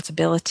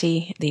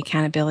responsibility, the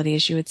accountability,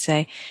 as you would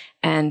say,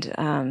 and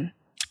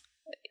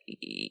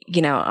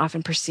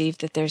often perceive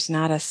that there's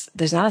not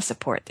a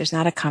support, there's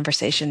not a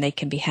conversation they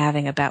can be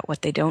having about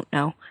what they don't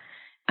know.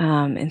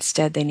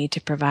 Instead, they need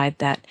to provide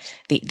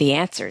the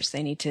answers.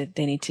 They need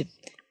to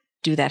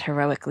do that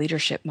heroic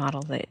leadership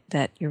model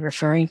that you're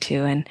referring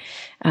to. And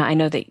I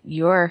know that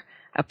your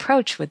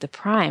approach with the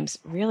primes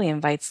really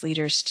invites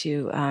leaders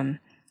to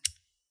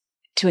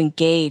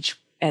engage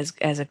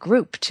as a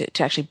group,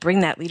 to actually bring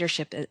that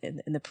leadership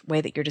in the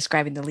way that you're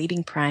describing the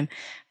leading prime,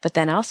 but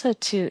then also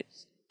to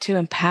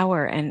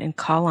empower and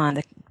call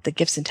on the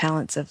gifts and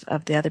talents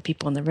of the other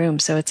people in the room.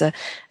 So it's an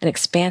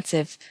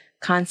expansive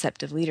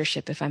concept of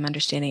leadership, if I'm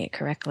understanding it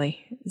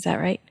correctly. Is that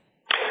right?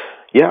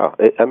 Yeah,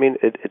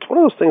 it's one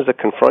of those things that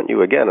confront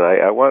you again. And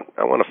I want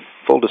a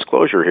full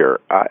disclosure here.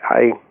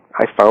 I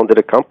founded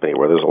a company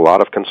where there's a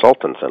lot of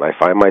consultants, and I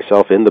find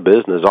myself in the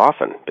business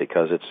often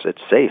because it's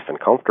safe and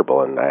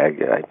comfortable, and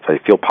I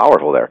feel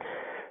powerful there.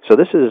 So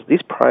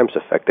these primes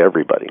affect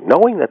everybody.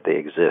 Knowing that they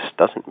exist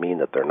doesn't mean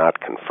that they're not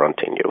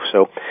confronting you.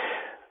 So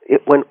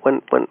when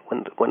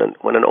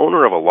an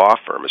owner of a law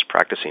firm is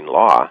practicing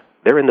law,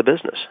 they're in the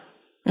business.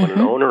 When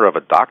an owner of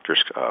a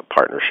doctor's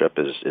partnership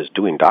is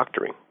doing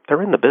doctoring,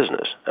 they're in the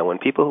business. And when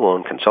people who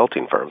own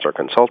consulting firms are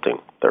consulting,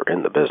 they're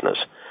in the business.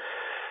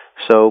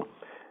 So,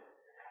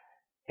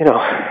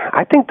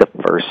 I think the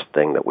first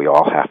thing that we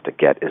all have to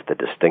get is the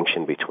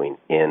distinction between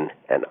in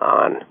and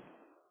on.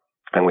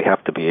 And we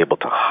have to be able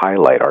to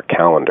highlight our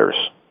calendars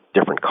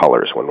different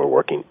colors when we're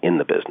working in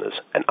the business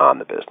and on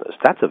the business.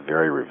 That's a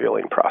very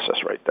revealing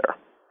process right there.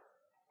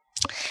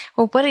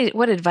 Well,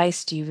 what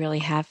advice do you really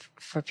have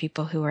for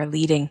people who are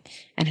leading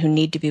and who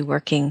need to be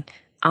working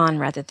on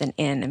rather than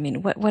in? I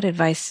mean, what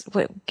advice?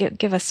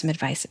 Give us some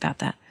advice about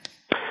that.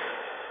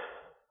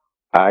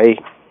 I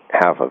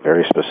have a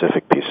very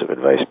specific piece of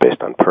advice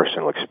based on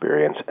personal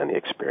experience and the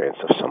experience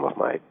of some of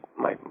my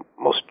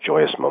most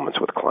joyous moments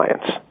with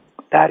clients.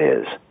 That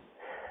is,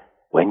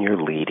 when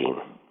you're leading,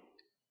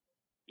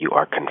 you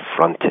are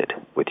confronted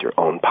with your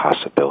own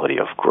possibility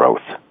of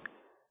growth.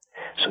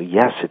 So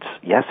yes,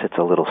 it's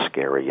a little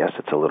scary. Yes,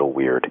 it's a little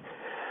weird.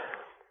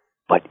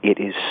 But it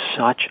is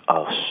such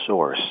a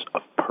source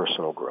of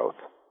personal growth.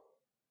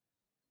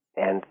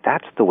 And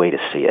that's the way to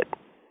see it.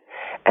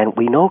 And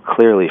we know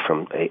clearly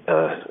from a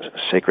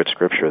sacred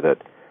scripture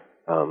that,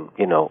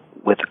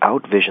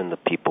 without vision, the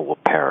people will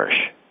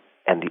perish.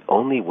 And the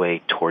only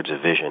way towards a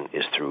vision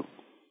is through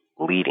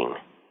leading.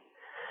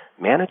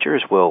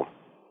 managers they'll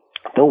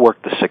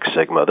work the Six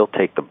Sigma, they'll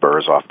take the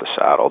burrs off the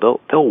saddle,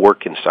 they'll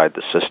work inside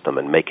the system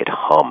and make it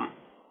hum.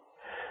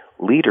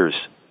 Leaders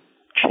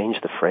change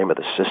the frame of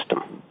the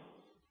system.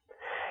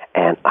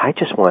 And I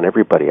just want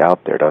everybody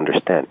out there to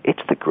understand it's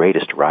the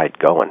greatest ride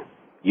going.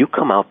 You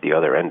come out the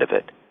other end of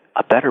it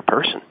a better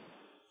person.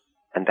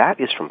 And that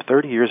is from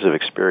 30 years of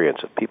experience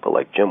of people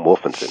like Jim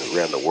Wolfenson, who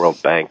ran the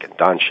World Bank, and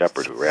Don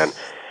Shepard, who ran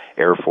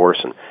Air Force,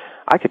 and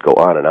I could go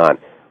on and on.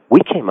 We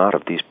came out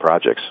of these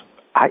projects,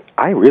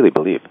 I really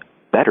believe,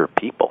 better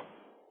people.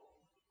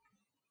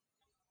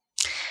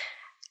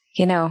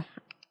 You know,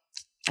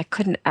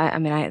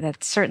 that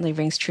certainly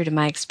rings true to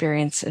my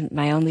experience and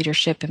my own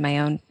leadership and my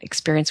own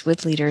experience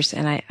with leaders.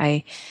 And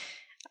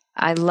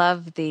I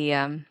love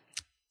the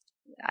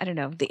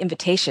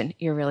invitation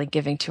you're really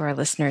giving to our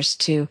listeners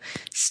to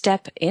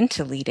step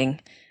into leading,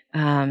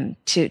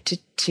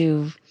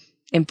 to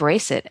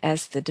embrace it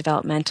as the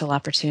developmental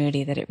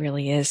opportunity that it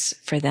really is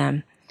for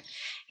them.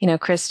 You know,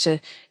 Chris, to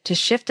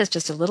shift us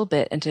just a little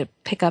bit and to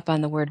pick up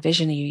on the word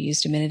vision you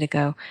used a minute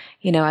ago,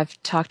 you know,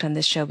 I've talked on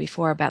this show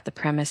before about the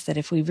premise that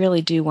if we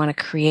really do want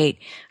to create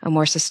a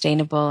more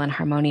sustainable and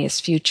harmonious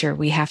future,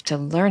 we have to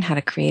learn how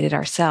to create it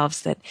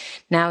ourselves, that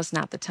now is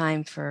not the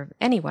time for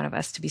any one of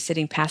us to be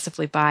sitting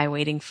passively by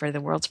waiting for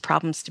the world's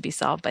problems to be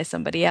solved by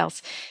somebody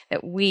else,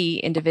 that we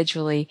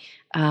individually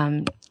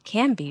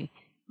can be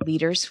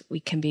leaders,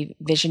 we can be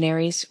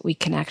visionaries, we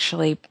can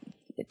actually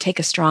take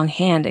a strong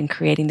hand in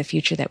creating the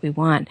future that we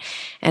want.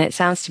 And it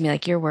sounds to me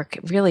like your work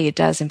really, it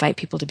does invite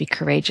people to be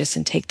courageous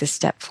and take this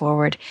step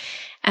forward.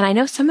 And I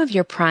know some of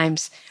your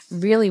primes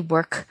really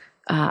work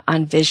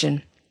on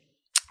vision.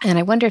 And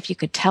I wonder if you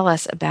could tell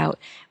us about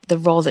the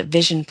role that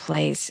vision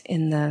plays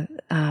in the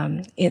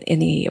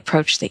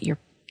approach that you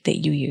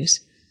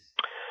use.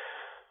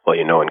 Well,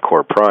 you know, in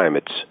Core Prime,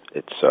 it's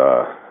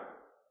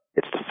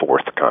the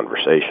fourth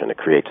conversation. It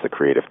creates the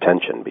creative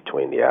tension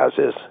between the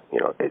as-is. You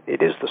know,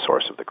 it is the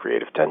source of the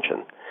creative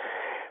tension.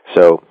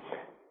 So,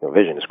 you know,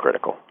 vision is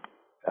critical.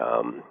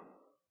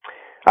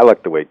 I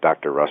like the way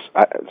Dr. Russ,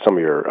 some of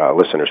your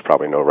listeners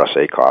probably know Russ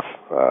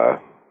Akoff,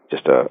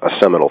 just a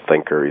seminal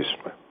thinker. He's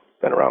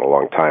been around a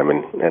long time.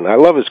 And I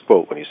love his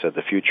quote when he said,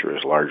 "The future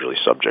is largely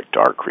subject to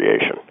our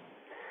creation."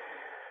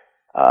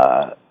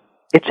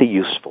 It's a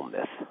useful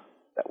myth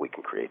that we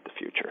can create the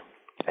future.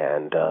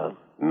 And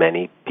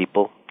many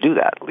people do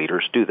that.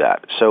 Leaders do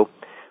that. So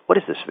what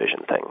is this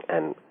vision thing?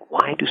 And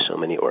why do so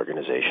many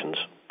organizations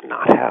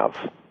not have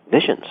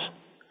visions?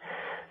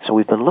 So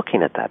we've been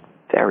looking at that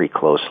very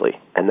closely.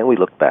 And then we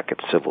look back at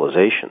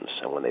civilizations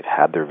and when they've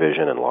had their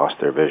vision and lost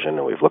their vision.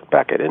 And we've looked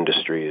back at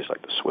industries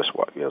like the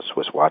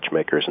Swiss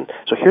watchmakers. And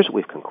so here's what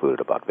we've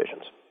concluded about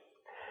visions.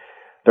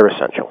 They're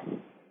essential.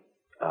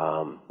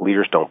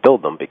 Leaders don't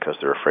build them because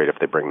they're afraid if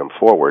they bring them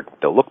forward,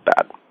 they'll look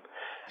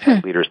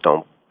bad. Leaders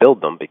don't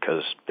build them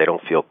because they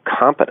don't feel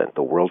competent.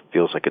 The world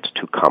feels like it's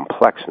too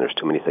complex and there's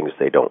too many things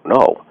they don't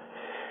know.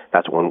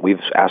 That's when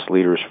we've asked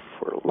leaders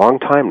for a long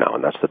time now,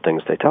 and that's the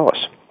things they tell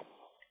us.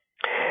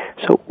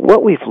 So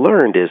what we've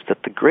learned is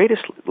that the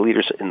greatest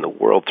leaders in the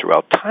world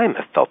throughout time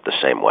have felt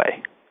the same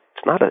way.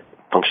 It's not a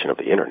function of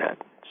the internet.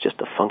 It's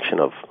just a function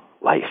of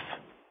life.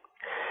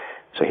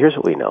 So here's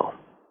what we know.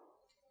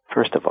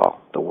 First of all,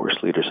 the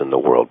worst leaders in the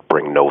world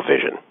bring no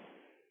vision.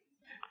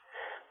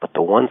 But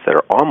the ones that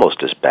are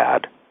almost as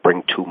bad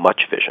bring too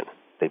much vision.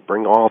 They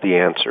bring all the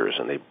answers,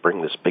 and they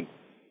bring this big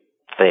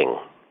thing,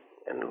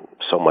 and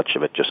so much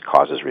of it just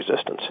causes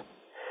resistance.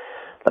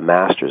 The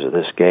masters of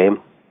this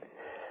game,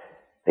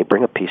 they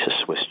bring a piece of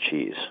Swiss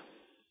cheese.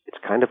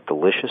 It's kind of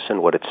delicious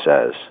in what it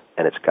says,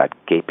 and it's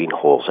got gaping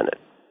holes in it.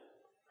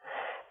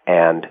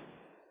 And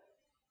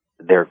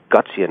they're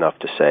gutsy enough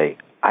to say,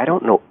 I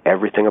don't know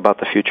everything about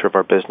the future of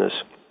our business,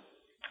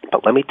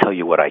 but let me tell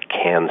you what I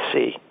can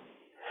see.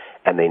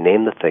 And they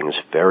name the things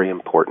very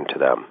important to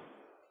them.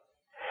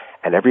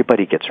 And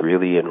everybody gets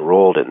really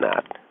enrolled in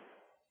that.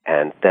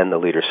 And then the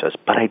leader says,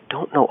 but I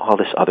don't know all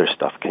this other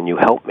stuff. Can you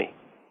help me?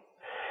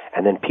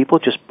 And then people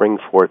just bring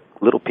forth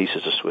little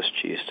pieces of Swiss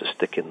cheese to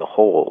stick in the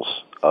holes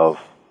of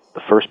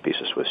the first piece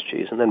of Swiss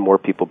cheese. And then more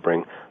people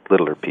bring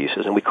littler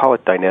pieces. And we call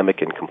it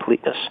dynamic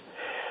incompleteness.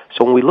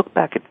 So when we look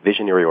back at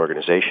visionary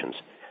organizations,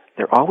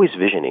 they're always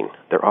visioning.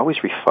 They're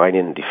always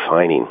refining and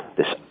defining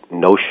this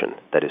notion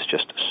that is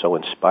just so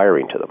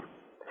inspiring to them.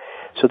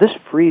 So this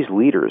frees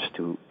leaders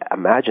to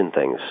imagine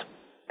things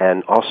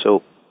and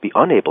also be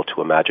unable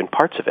to imagine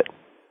parts of it.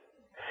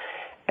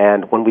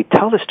 And when we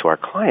tell this to our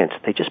clients,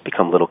 they just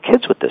become little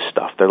kids with this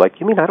stuff. They're like,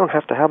 you mean I don't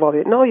have to have all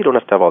the... No, you don't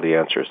have to have all the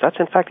answers. That's,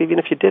 in fact, even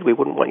if you did, we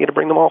wouldn't want you to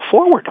bring them all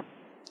forward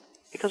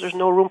because there's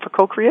no room for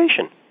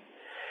co-creation.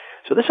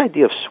 So this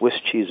idea of Swiss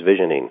cheese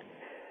visioning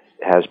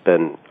has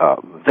been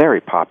very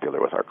popular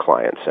with our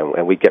clients,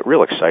 and we get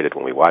real excited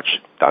when we watch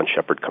Don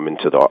Shepard come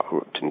into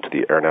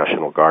the Air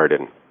National Guard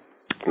in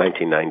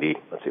 1990,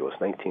 let's see, it was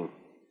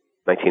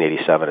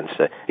 1987, and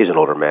he's an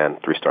older man,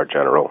 3-star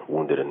general,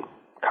 wounded in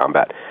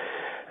combat.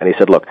 And he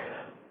said, look,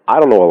 I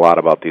don't know a lot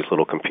about these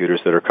little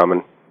computers that are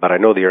coming, but I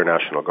know the Air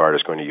National Guard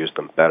is going to use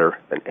them better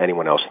than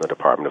anyone else in the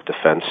Department of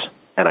Defense,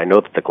 and I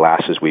know that the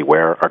glasses we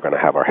wear are going to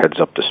have our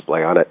heads-up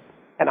display on it,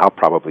 and I'll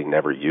probably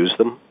never use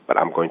them, but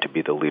I'm going to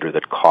be the leader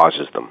that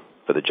causes them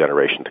for the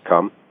generation to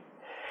come.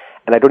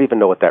 And I don't even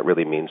know what that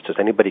really means.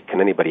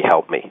 Can anybody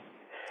help me?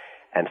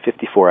 And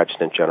 54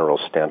 adjutant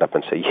generals stand up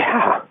and say,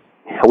 yeah,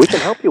 we can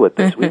help you with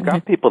this. We've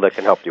got people that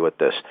can help you with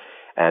this.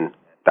 And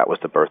that was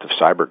the birth of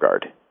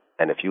CyberGuard.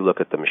 And if you look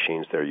at the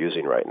machines they're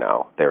using right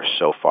now, they're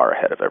so far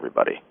ahead of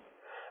everybody.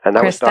 And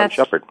that Chris, was Don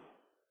Shepard.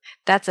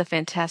 That's a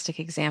fantastic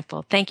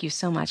example. Thank you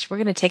so much. We're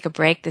going to take a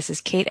break. This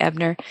is Kate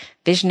Ebner,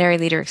 Visionary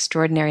Leader,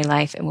 Extraordinary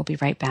Life, and we'll be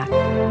right back.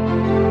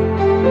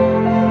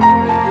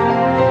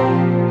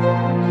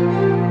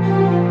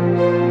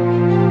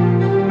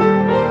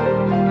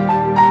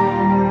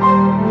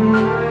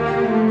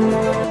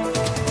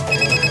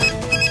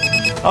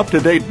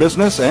 Up-to-date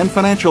business and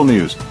financial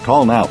news.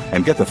 Call now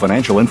and get the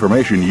financial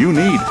information you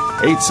need.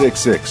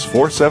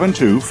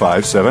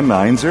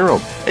 866-472-5790.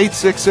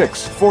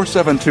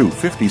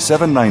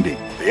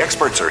 866-472-5790. The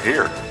experts are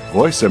here.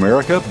 Voice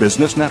America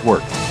Business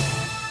Network.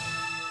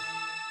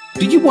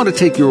 Do you want to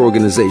take your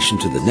organization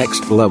to the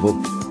next level?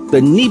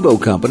 The Nebo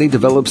Company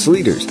develops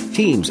leaders,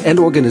 teams, and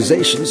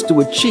organizations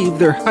to achieve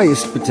their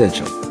highest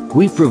potential.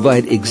 We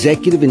provide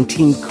executive and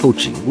team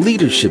coaching,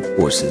 leadership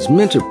courses,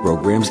 mentor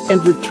programs,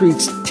 and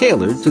retreats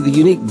tailored to the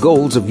unique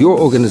goals of your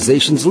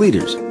organization's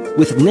leaders.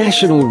 With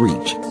national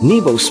reach,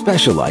 Nebo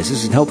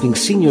specializes in helping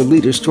senior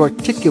leaders to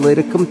articulate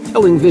a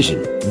compelling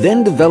vision,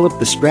 then develop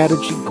the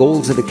strategy,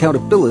 goals, and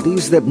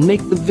accountabilities that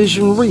make the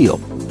vision real.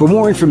 For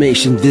more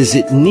information,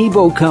 visit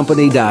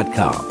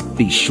NeboCompany.com.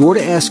 Be sure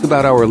to ask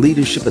about our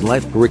leadership and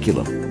life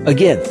curriculum.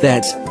 Again,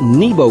 that's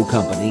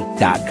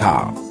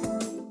NeboCompany.com.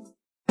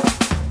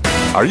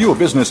 Are you a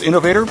business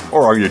innovator,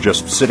 or are you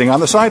just sitting on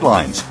the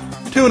sidelines?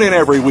 Tune in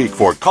every week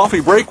for Coffee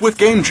Break with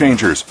Game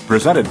Changers,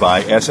 presented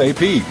by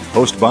SAP.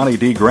 Host Bonnie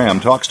D. Graham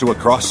talks to a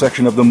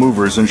cross-section of the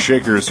movers and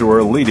shakers who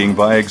are leading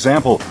by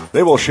example.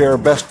 They will share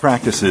best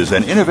practices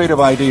and innovative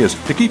ideas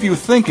to keep you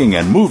thinking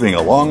and moving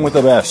along with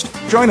the best.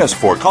 Join us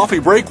for Coffee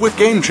Break with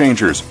Game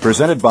Changers,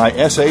 presented by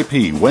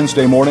SAP,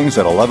 Wednesday mornings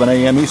at 11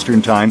 a.m.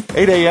 Eastern Time,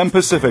 8 a.m.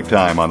 Pacific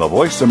Time on the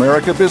Voice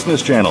America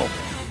Business Channel.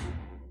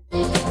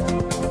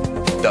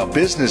 The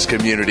business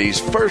community's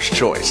first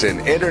choice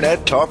in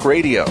Internet Talk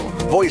Radio.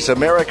 Voice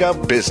America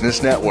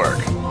Business Network.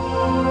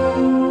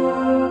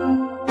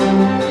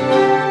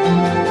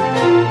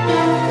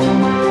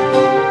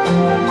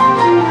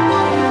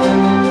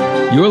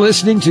 You're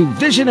listening to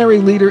Visionary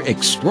Leader,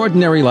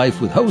 Extraordinary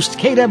Life with host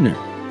Kate Ebner.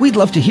 We'd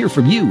love to hear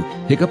from you.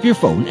 Pick up your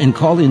phone and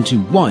call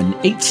into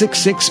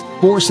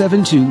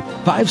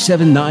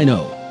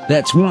 1-866-472-5790.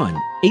 That's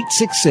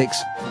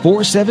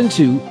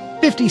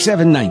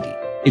 1-866-472-5790.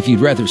 If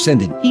you'd rather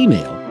send an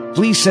email,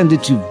 please send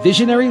it to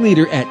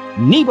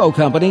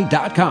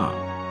visionaryleader@nebocompany.com.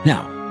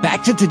 Now,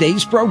 back to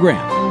today's program.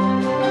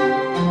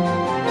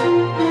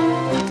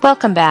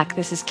 Welcome back.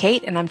 This is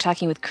Kate, and I'm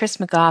talking with Chris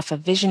McGoff, a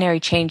visionary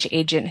change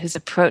agent whose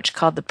approach,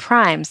 called the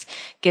Primes,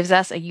 gives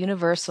us a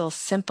universal,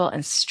 simple,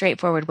 and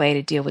straightforward way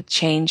to deal with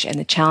change and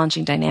the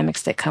challenging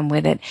dynamics that come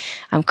with it.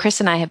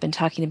 Chris and I have been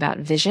talking about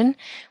vision.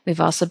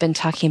 We've also been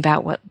talking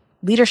about what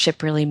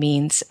leadership really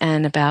means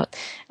and about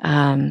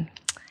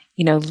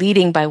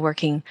leading by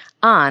working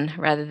on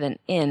rather than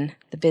in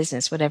the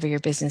business, whatever your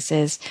business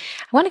is.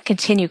 I want to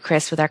continue,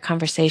 Chris, with our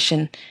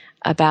conversation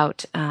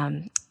about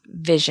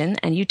vision.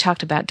 And you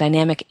talked about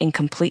dynamic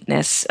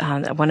incompleteness,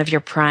 one of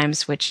your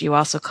primes, which you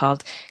also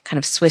called kind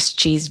of Swiss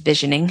cheese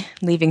visioning,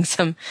 leaving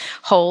some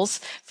holes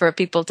for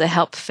people to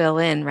help fill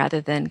in rather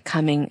than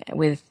coming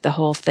with the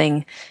whole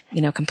thing,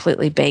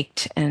 completely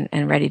baked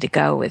and ready to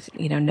go with,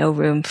 no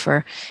room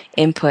for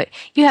input.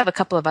 You have a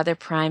couple of other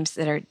primes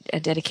that are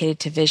dedicated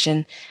to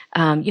vision.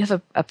 You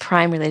have a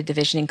prime related to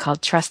visioning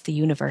called Trust the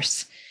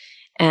Universe.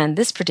 And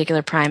this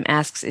particular prime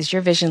asks, is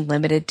your vision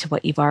limited to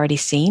what you've already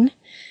seen?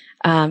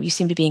 You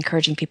seem to be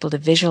encouraging people to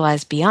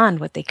visualize beyond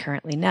what they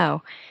currently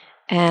know.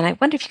 And I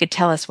wonder if you could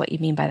tell us what you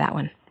mean by that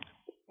one.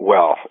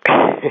 Well,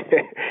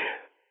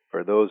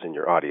 for those in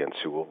your audience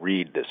who will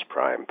read this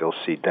prime, they'll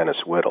see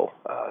Dennis Whittle,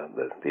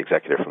 the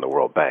executive from the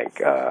World Bank,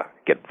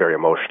 get very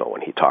emotional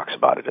when he talks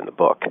about it in the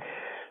book.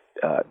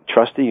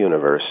 Trust the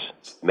universe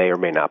may or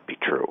may not be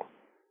true,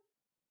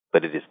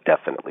 but it is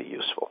definitely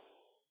useful.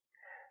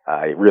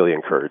 I really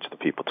encourage the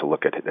people to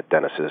look at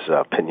Dennis's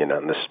opinion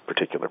on this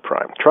particular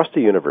prime. Trust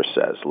the Universe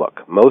says,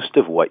 look, most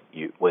of what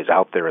is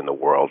out there in the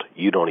world,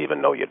 you don't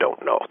even know you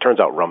don't know. It turns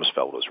out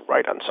Rumsfeld was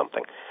right on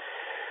something.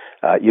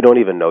 You don't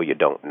even know you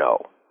don't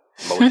know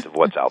most of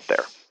what's out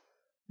there.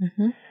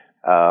 Mm-hmm.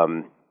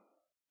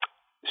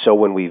 So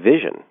when we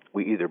vision,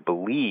 we either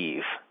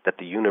believe that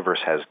the universe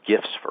has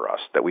gifts for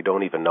us that we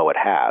don't even know it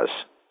has,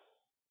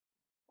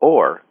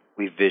 or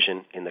we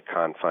vision in the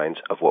confines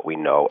of what we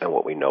know and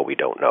what we know we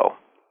don't know.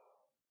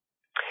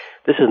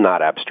 This is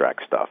not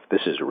abstract stuff.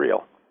 This is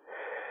real.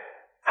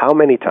 How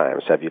many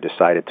times have you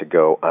decided to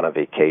go on a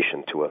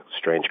vacation to a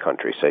strange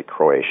country, say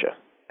Croatia,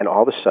 and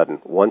all of a sudden,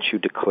 once you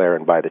declare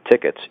and buy the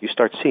tickets, you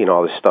start seeing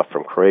all this stuff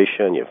from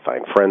Croatia, and you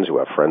find friends who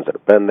have friends that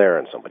have been there,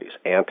 and somebody's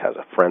aunt has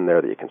a friend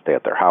there that you can stay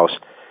at their house.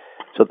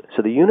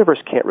 So the universe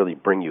can't really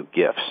bring you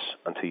gifts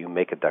until you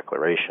make a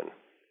declaration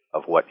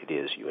of what it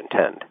is you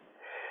intend.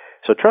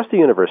 So Trust the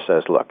Universe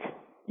says, look,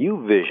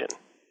 you vision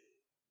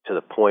to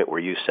the point where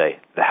you say,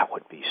 that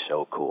would be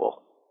so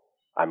cool.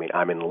 I mean,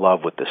 I'm in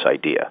love with this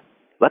idea.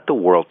 Let the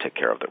world take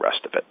care of the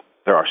rest of it.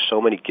 There are so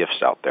many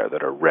gifts out there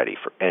that are ready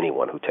for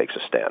anyone who takes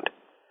a stand.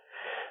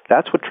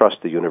 That's what Trust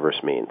the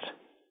Universe means.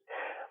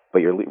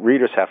 But your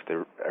readers have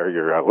to, or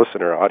your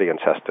listener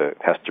audience has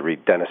to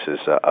read Dennis's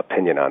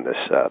opinion on this.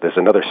 There's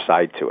another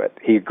side to it.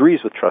 He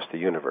agrees with Trust the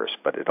Universe,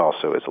 but it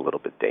also is a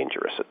little bit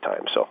dangerous at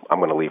times. So I'm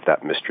going to leave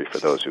that mystery for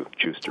those who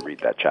choose to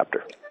read that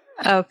chapter.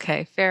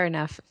 Okay, fair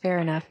enough.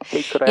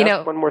 Hey, could I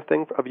ask one more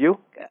thing of you?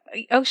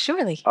 Oh,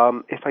 surely.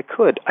 If I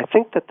could, I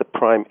think that the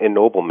prime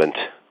ennoblement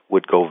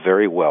would go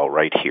very well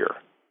right here.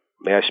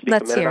 May I speak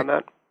a minute on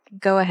that?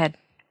 Go ahead.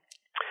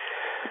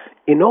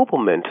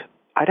 Ennoblement,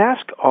 I'd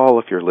ask all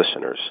of your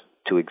listeners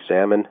to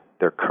examine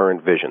their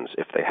current visions,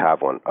 if they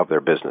have one, of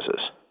their businesses.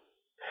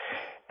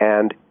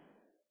 And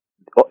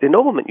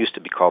ennoblement used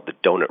to be called the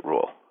donut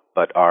rule,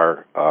 but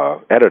our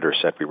editor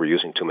said we were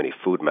using too many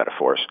food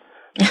metaphors.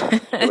 So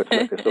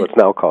it's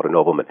now called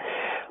ennoblement.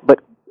 But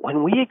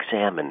when we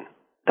examine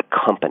the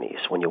companies,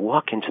 when you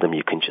walk into them,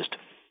 you can just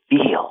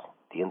feel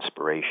the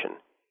inspiration.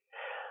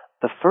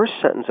 The first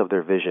sentence of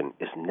their vision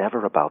is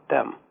never about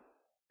them.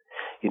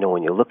 You know,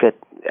 when you look at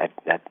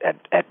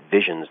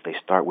visions, they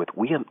start with,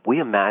 we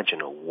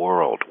imagine a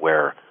world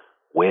where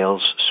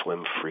whales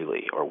swim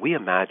freely, or we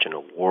imagine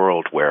a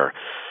world where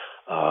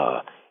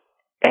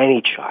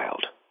any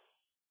child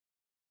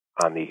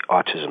on the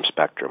autism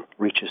spectrum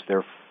reaches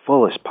their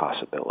fullest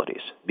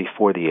possibilities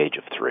before the age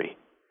of 3.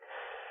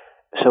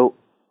 So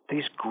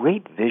these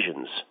great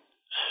visions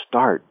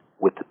start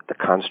with the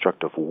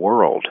construct of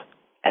world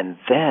and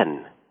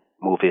then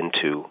move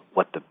into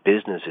what the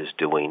business is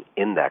doing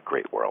in that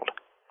great world.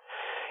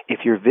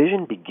 If your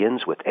vision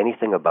begins with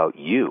anything about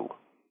you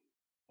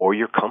or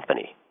your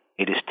company,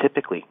 it is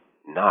typically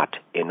not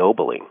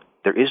ennobling.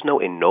 There is no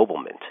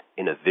ennoblement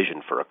in a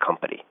vision for a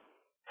company.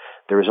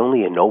 There is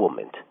only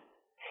ennoblement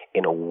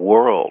in a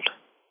world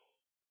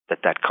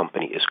that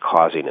company is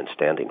causing and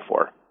standing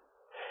for.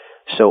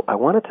 So I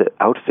wanted to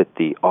outfit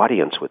the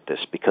audience with this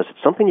because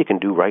it's something you can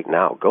do right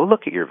now. Go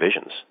look at your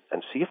visions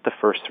and see if the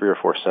first 3 or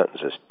 4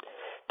 sentences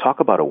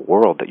talk about a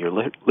world that you're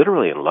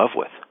literally in love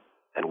with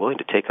and willing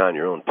to take on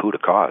your own poo to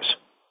cause.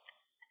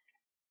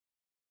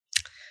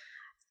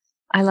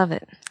 I love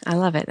it.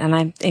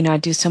 And I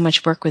do so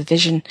much work with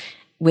vision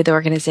with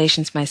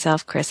organizations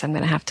myself, Chris. I'm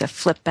going to have to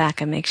flip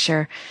back and make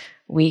sure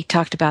we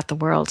talked about the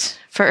world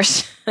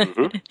first.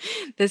 Mm-hmm.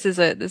 This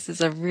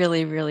is a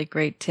really, really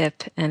great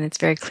tip, and it's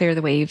very clear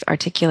the way you've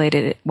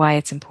articulated it, why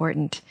it's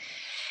important.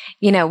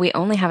 You know, we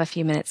only have a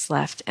few minutes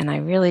left, and I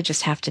really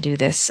just have to do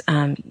this.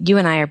 You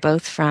and I are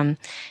both from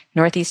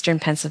northeastern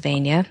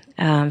Pennsylvania,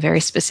 very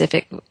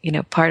specific,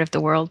 part of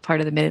the world, part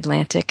of the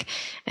mid-Atlantic.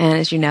 And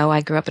as you know, I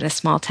grew up in a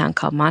small town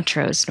called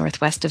Montrose,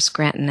 northwest of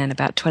Scranton and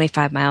about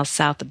 25 miles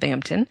south of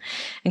Binghamton.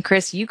 And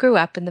Chris, you grew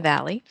up in the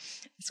Valley,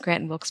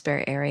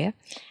 Scranton-Wilkes-Barre area.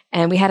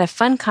 And we had a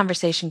fun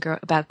conversation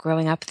about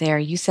growing up there.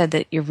 You said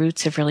that your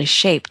roots have really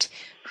shaped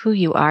who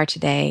you are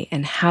today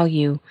and how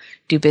you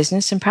do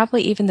business, and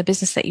probably even the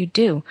business that you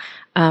do.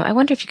 I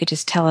wonder if you could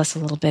just tell us a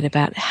little bit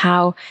about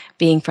how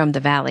being from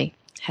the Valley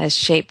has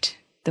shaped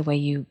the way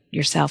you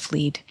yourself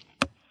lead.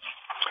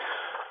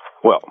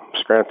 Well,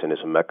 Scranton is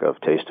a mecca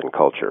of taste and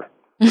culture.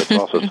 It's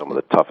also some of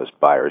the toughest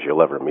buyers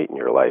you'll ever meet in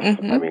your life.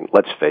 Mm-hmm. I mean,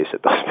 let's face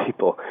it, those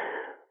people,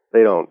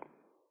 they don't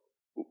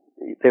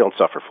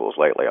suffer fools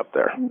lightly up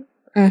there.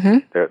 Mm-hmm.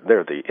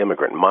 They're the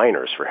immigrant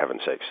miners, for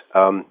heaven's sakes.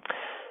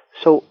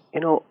 So,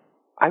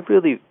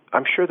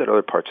 I'm sure that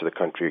other parts of the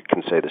country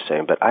can say the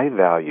same, but I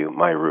value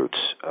my roots.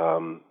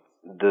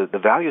 The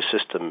value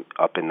system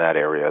up in that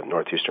area,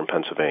 northeastern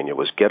Pennsylvania,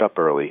 was get up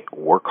early,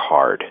 work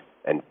hard,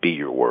 and be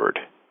your word.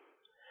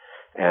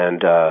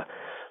 And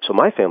so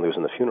my family was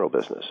in the funeral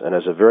business, and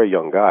as a very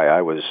young guy,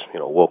 I was,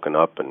 woken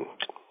up and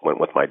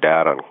went with my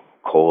dad on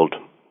cold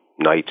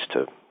nights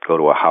to go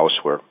to a house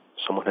where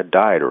someone had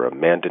died, or a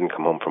man didn't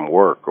come home from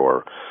work,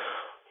 or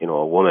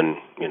a woman,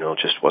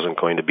 just wasn't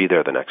going to be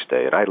there the next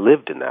day. And I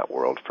lived in that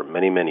world for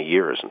many, many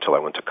years until I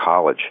went to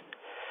college.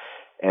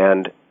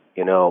 And,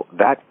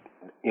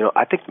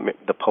 I think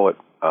the poet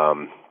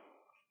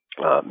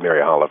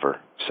Mary Oliver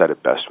said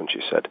it best when she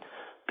said,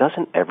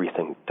 "Doesn't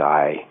everything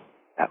die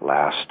at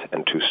last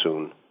and too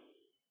soon?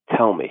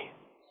 Tell me,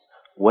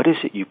 what is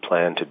it you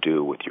plan to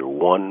do with your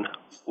one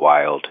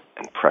wild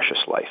and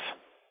precious life?"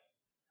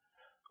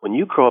 When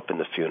you grow up in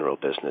the funeral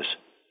business,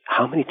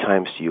 how many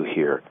times do you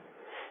hear,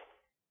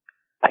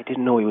 "I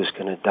didn't know he was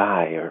going to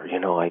die," or,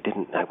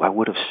 I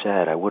would have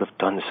said, I would have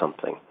done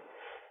something.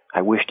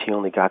 I wished he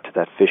only got to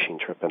that fishing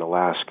trip in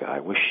Alaska.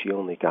 I wish she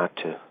only got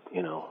to,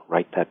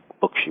 write that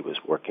book she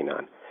was working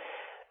on.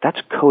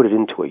 That's coded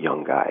into a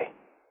young guy,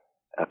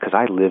 because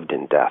I lived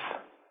in death,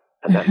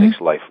 and that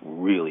makes life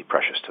really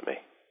precious to me.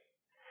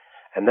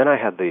 And then I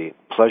had the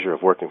pleasure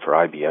of working for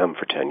IBM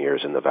for 10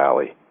 years in the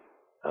Valley,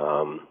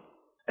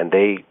 and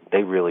they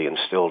really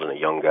instilled in a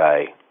young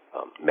guy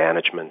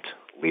management,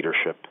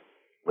 leadership,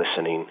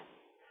 listening,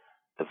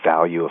 the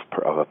value of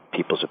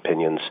people's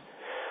opinions.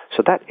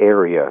 So that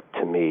area,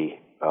 to me,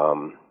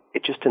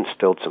 it just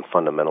instilled some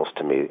fundamentals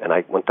to me. And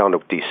I went down to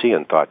D.C.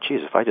 and thought,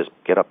 geez, if I just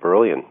get up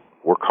early and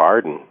work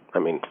hard, and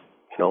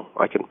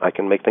I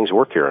can make things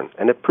work here.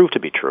 And it proved to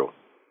be true.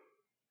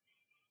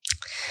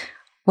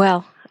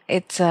 Well,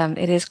 it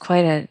is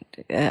quite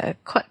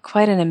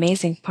an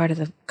amazing part of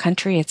the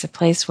country. It's a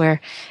place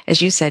where,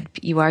 as you said,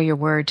 you are your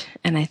word,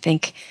 and I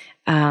think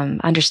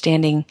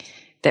understanding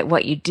that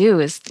what you do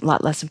is a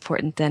lot less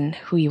important than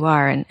who you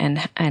are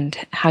and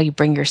how you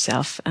bring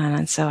yourself.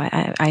 And so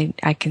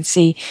I can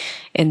see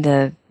in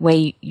the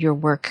way your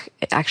work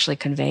actually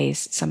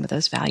conveys some of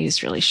those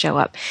values really show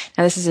up.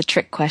 Now, this is a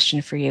trick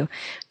question for you.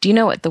 Do you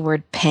know what the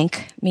word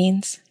pank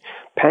means?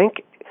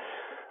 Pank?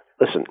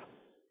 Listen,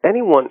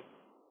 everyone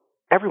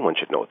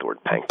should know what the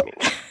word pank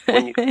means.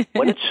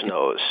 When it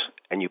snows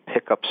and you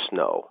pick up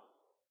snow,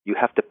 you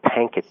have to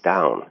pank it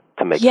down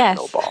to make a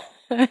snowball.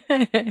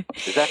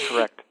 Is that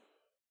correct?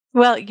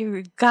 Well,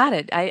 you got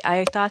it.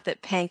 I thought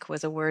that pank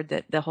was a word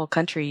that the whole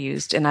country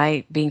used, and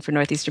I, being from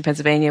northeastern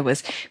Pennsylvania,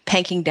 was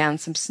panking down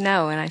some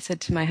snow, and I said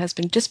to my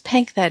husband, just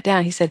pank that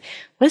down. He said,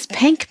 what does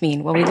pank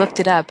mean? Well, we looked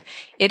it up.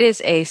 It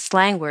is a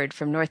slang word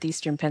from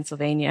northeastern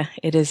Pennsylvania.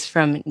 It is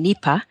from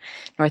Nipa,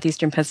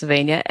 northeastern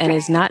Pennsylvania, and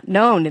is not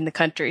known in the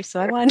country, so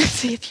I wanted to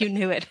see if you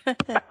knew it.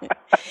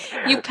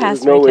 You passed my test.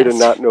 There's no way to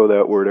not know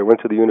that word. I went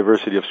to the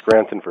University of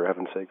Scranton, for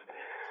heaven's sakes.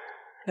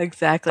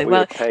 Exactly.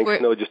 We pank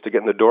snow just to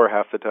get in the door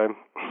half the time.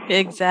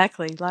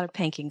 Exactly. A lot of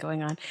panking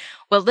going on.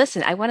 Well,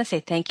 listen, I want to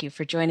say thank you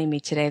for joining me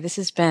today. This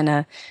has been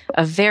a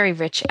very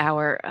rich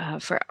hour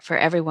for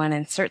everyone,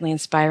 and certainly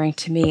inspiring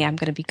to me. I'm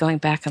going to be going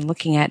back and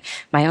looking at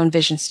my own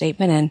vision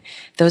statement and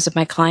those of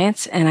my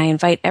clients, and I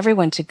invite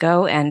everyone to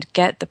go and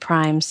get the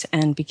primes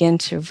and begin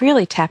to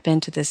really tap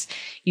into this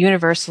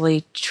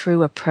universally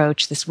true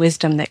approach, this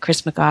wisdom that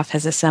Chris McGoff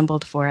has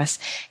assembled for us.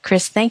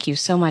 Chris, thank you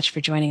so much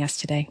for joining us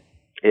today.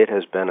 It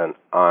has been an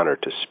honor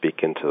to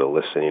speak into the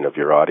listening of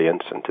your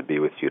audience and to be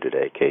with you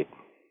today, Kate.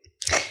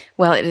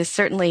 Well, it is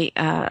certainly,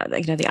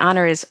 the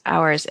honor is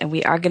ours, and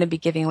we are going to be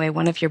giving away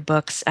one of your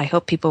books. I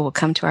hope people will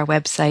come to our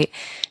website,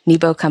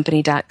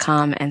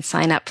 nebocompany.com, and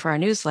sign up for our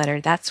newsletter.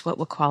 That's what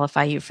will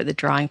qualify you for the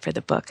drawing for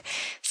the book.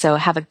 So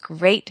have a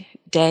great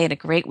day and a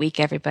great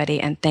week,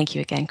 everybody, and thank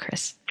you again,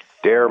 Chris.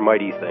 Dare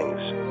mighty things.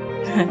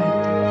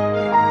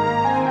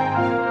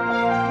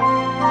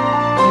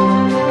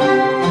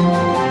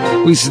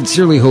 We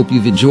sincerely hope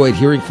you've enjoyed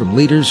hearing from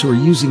leaders who are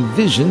using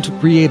vision to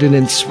create an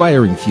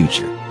inspiring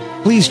future.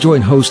 Please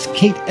join host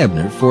Kate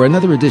Ebner for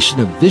another edition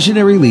of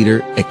Visionary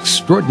Leader,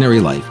 Extraordinary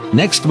Life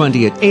next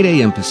Monday at 8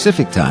 a.m.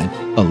 Pacific Time,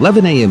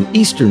 11 a.m.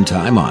 Eastern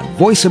Time on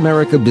Voice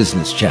America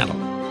Business Channel.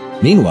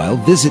 Meanwhile,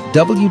 visit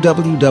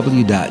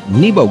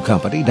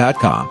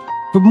www.nebocompany.com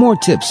for more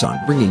tips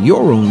on bringing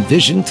your own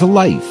vision to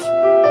life.